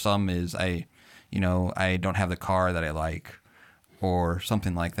difficult, or for some is I don't have the car that I like, or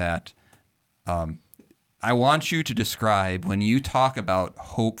something like that. I want you to describe, when you talk about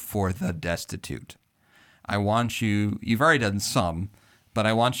hope for the destitute, I want you've already done some, but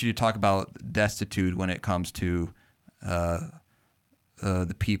I want you to talk about destitute when it comes to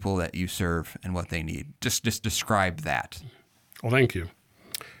the people that you serve and what they need. Just describe that. Well, thank you.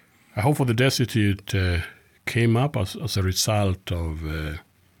 I hope for the destitute came up as a result of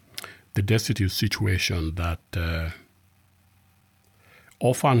the destitute situation that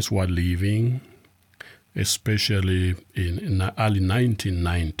orphans were living, especially in the early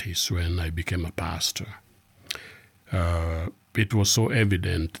 1990s when I became a pastor. It was so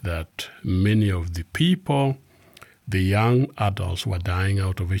evident that many of the people, the young adults, were dying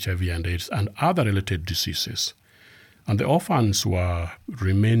out of HIV and AIDS and other related diseases. And the orphans were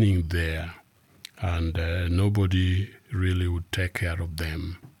remaining there, and nobody really would take care of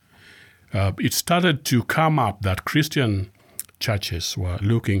them. It started to come up that Christian churches were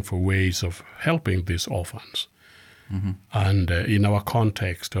looking for ways of helping these orphans. Mm-hmm. And in our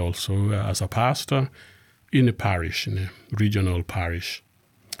context also, as a pastor, in a parish, in a regional parish,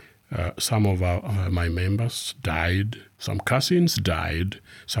 some of my members died, some cousins died,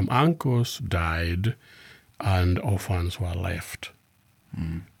 some uncles died, and orphans were left.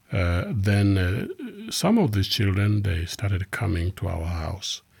 Mm. Then some of these children, they started coming to our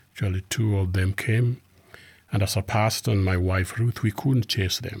house. Actually, 2 of them came, and as a pastor and my wife Ruth, we couldn't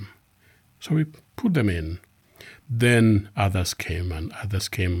chase them. So we put them in. Then others came, and others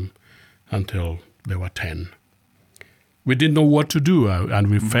came until there were 10. We didn't know what to do, and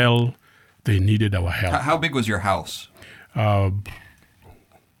we felt they needed our help. How big was your house? How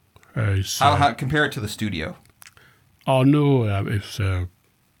compare it to the studio? Oh, no, it's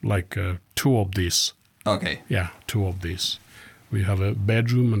like 2 of these. Okay. Yeah, 2 of these. We have a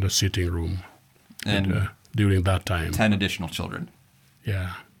bedroom and a sitting room. And during that time. 10 additional children.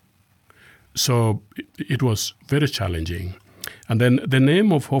 Yeah. So it was very challenging. And then the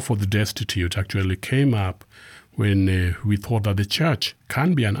name of Hope for the Destitute actually came up when we thought that the church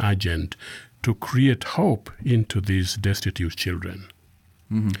can be an agent to create hope into these destitute children.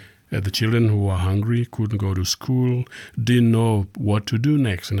 Mm-hmm. The children who were hungry, couldn't go to school, didn't know what to do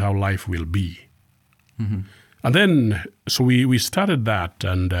next and how life will be. Mm-hmm. And then, so we started that,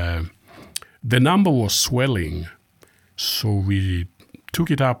 and the number was swelling. So we took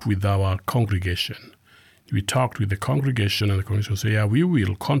it up with our congregation. We talked with the congregation, and the congregation said, yeah, we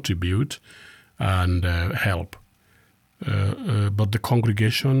will contribute and help. But the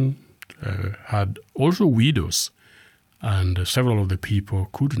congregation had also widows, and several of the people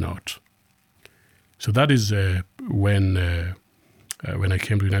could not. So that is when I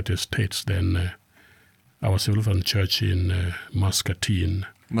came to the United States, then our Civil Lutheran Church in Muscatine,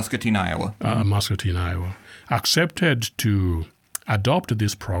 Iowa, accepted to adopt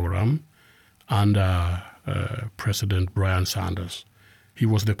this program under President Brian Sanders. He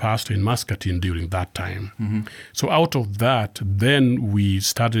was the pastor in Muscatine during that time. Mm-hmm. So out of that, then we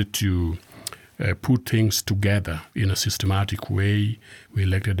started to put things together in a systematic way. We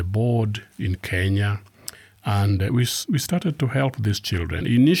elected a board in Kenya, and we started to help these children.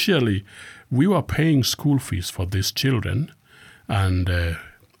 Initially, we were paying school fees for these children and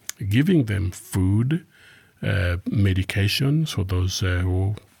giving them food, medication, so those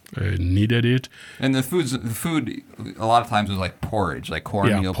who needed it. And the food a lot of times was like porridge, like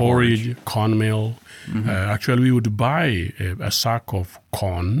cornmeal porridge, cornmeal. Mm-hmm. Actually, we would buy a sack of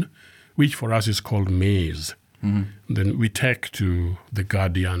corn, which for us is called maize. Mm-hmm. Then we take to the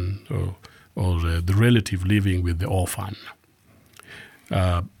guardian or the relative living with the orphan.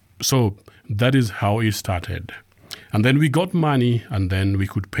 So that is how it started. And then we got money, and then we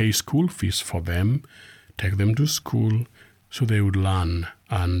could pay school fees for them, take them to school, so they would learn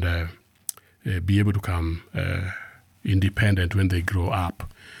and be able to become independent when they grow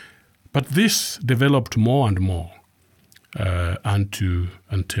up. But this developed more and more until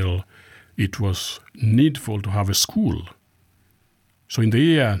it was needful to have a school. So in the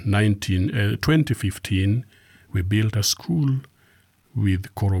year 2015, we built a school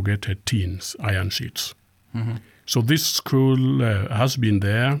with corrugated tins, iron sheets. Mm-hmm. So this school has been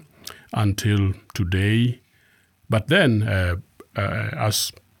there until today. But then,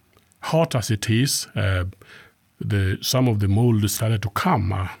 as hot as it is, some of the mold started to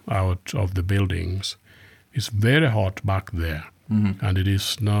come out of the buildings. It's very hot back there, mm-hmm. and it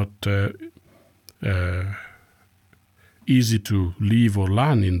is not easy to live or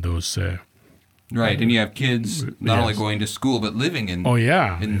learn in those. Right, and you have kids not only going to school but living in. Oh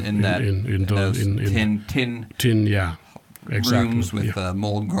yeah, in those tin yeah, exactly. rooms with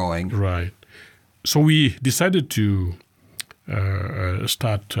mold growing. Right. So we decided to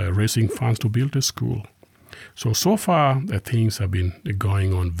start raising funds to build a school. So far, things have been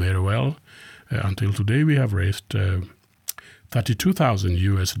going on very well. Until today, we have raised $32,000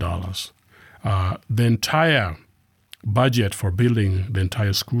 US. The entire budget for building the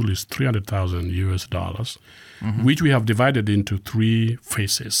entire school is $300,000 US, which we have divided into 3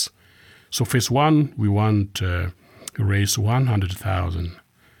 phases. So phase 1, we want to raise $100,000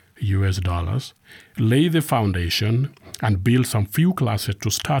 US, lay the foundation, and build some few classes to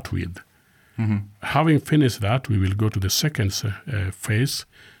start with. Having finished that, we will go to the second phase,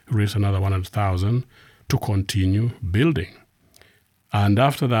 raise another $100,000 to continue building. And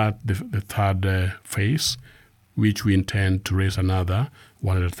after that, the third phase, which we intend to raise another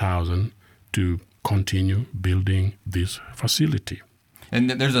 $100,000 to continue building this facility.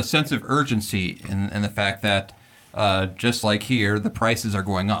 And there's a sense of urgency in the fact that, just like here, the prices are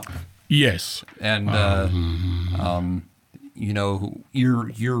going up. Yes. And,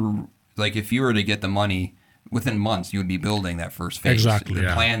 you're like, if you were to get the money, within months, you would be building that first phase. Exactly.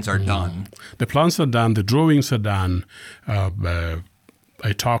 The plans are done. The plans are done. The drawings are done.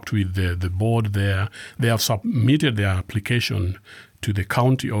 I talked with the board there. They have submitted their application to the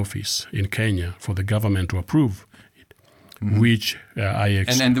county office in Kenya for the government to approve it, which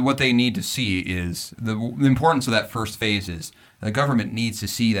And what they need to see is the importance of that first phase is the government needs to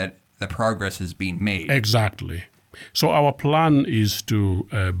see that the progress is being made. Exactly. So our plan is to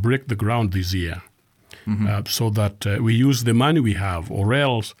break the ground this year so that we use the money we have, or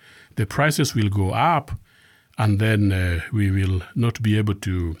else the prices will go up, and then we will not be able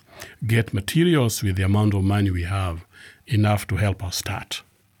to get materials with the amount of money we have enough to help us start.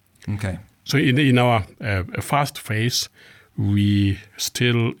 Okay. So in our first phase, we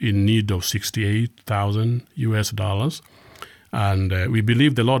still in need of $68,000 US, and we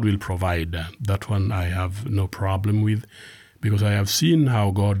believe the Lord will provide. That one I have no problem with, because I have seen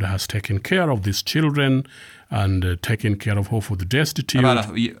how God has taken care of these children and taken care of hope for the destitute. About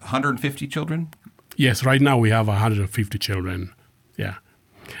 150 children? Yes, right now we have 150 children. Yeah.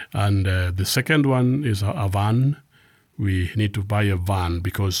 And the second one is a van. We need to buy a van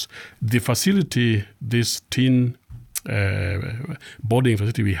because the facility, this teen boarding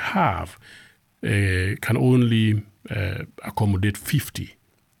facility we have, can only accommodate 50.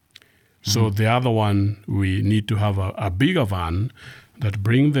 So the other one, we need to have a bigger van that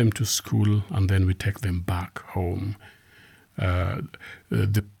bring them to school, and then we take them back home.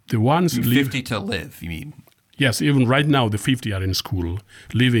 The ones 50 to live, you mean? Yes, even right now the 50 are in school,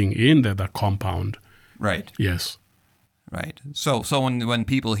 living in the compound. Right. Yes. Right. So when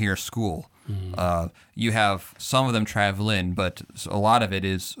people hear school, you have some of them travel in, but a lot of it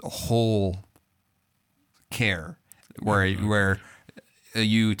is whole care, where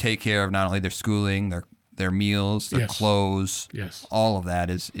you take care of not only their schooling, their meals, their clothes, all of that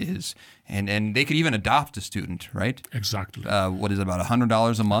is and they could even adopt a student, right? Exactly. What is it, about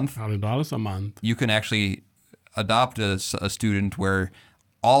 $100 a month? $100 a month. You can actually adopt a student where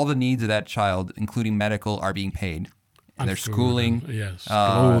all the needs of that child, including medical, are being paid. And their schooling,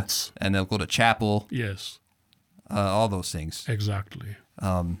 clothes. And they'll go to chapel. Yes. All those things. Exactly.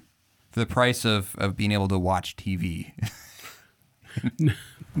 For the price of being able to watch TV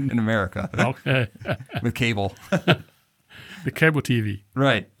in America. Okay. With cable. The cable TV.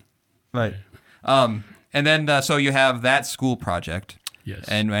 Right. And then, so you have that school project. Yes.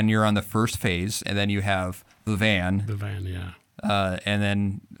 And you're on the first phase, and then you have the van. The van, yeah. And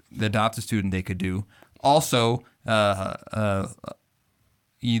then the adopt a student they could do. Also, they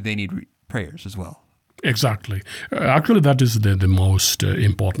need prayers as well. Exactly. Actually, that is the most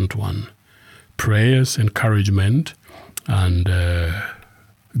important one. Prayers, encouragement, and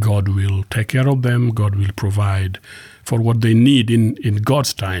God will take care of them. God will provide for what they need in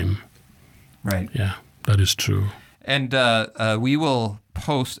God's time. Right. Yeah, that is true. And we will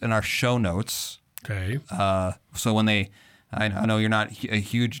post in our show notes. Okay. So when I know you're not a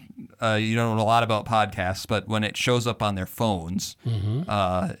huge, you don't know a lot about podcasts, but when it shows up on their phones,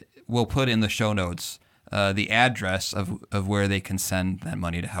 we'll put in the show notes the address of where they can send that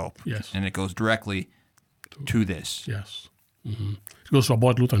money to help. Yes. And it goes directly to this. Yes. Mm-hmm. It goes to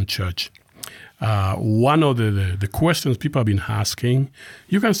Abode Lutheran Church. One of the questions people have been asking,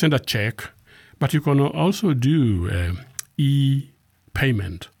 you can send a check, but you can also do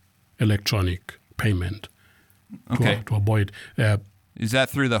e-payment, electronic payment. Okay. To avoid. Is that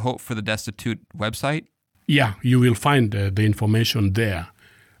through the Hope for the Destitute website? Yeah, you will find the information there.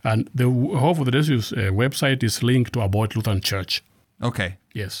 And the Hope for the Destitute website is linked to Abode Lutheran Church. Okay.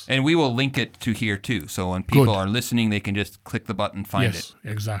 Yes. And we will link it to here too. So when people are listening, they can just click the button, find it. Yes,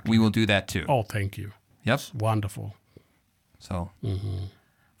 exactly. We will do that too. Oh, thank you. Yep. It's wonderful. So,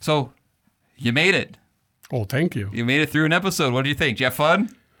 so you made it. Oh, thank you. You made it through an episode. What do you think? Did you have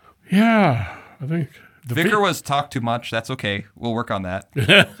fun? Yeah, I think Vicar was talk too much. That's okay. We'll work on that.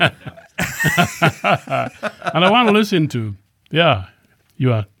 And I want to listen to,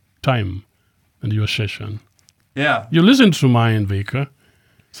 your time and your session. Yeah. You listen to mine, Vicar.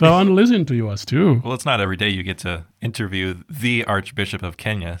 So I want to listen to yours too. Well, it's not every day you get to interview the Archbishop of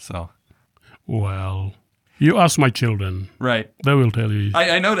Kenya, so. Well, you ask my children. Right. They will tell you.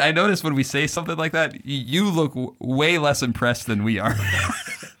 I notice when we say something like that, you look way less impressed than we are.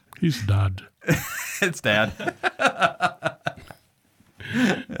 He's dad. It's Dad.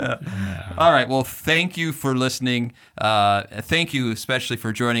 All right. Well, thank you for listening. Thank you especially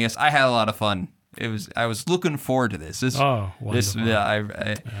for joining us. I had a lot of fun. I was looking forward to this. Wonderful.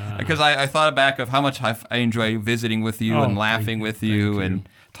 Because I thought back of how much I enjoy visiting with you and laughing with you and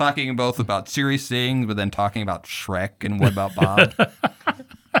talking both about serious things, but then talking about Shrek and What About Bob.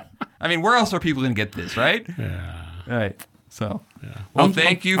 I mean, where else are people going to get this, right? Yeah. Right. So, well,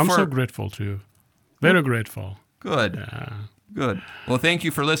 thank you for... I'm so grateful too. Very grateful. Good. Yeah. Good. Well, thank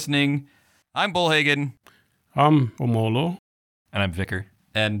you for listening. I'm Bullhagen. I'm Omolo. And I'm Vicar.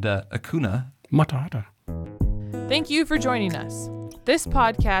 And Hakuna Matata. Thank you for joining us. This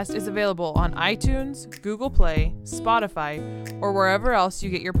podcast is available on iTunes, Google Play, Spotify, or wherever else you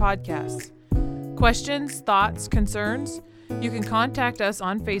get your podcasts. Questions, thoughts, concerns? You can contact us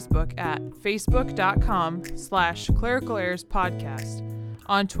on Facebook at facebook.com/Clerical Errors Podcast,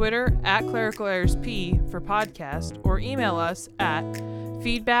 on Twitter at Clerical Errors P for podcast, or email us at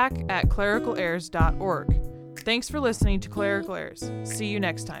feedback@clericalerrors.org. Thanks for listening to Clerical Errors. See you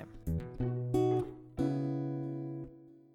next time.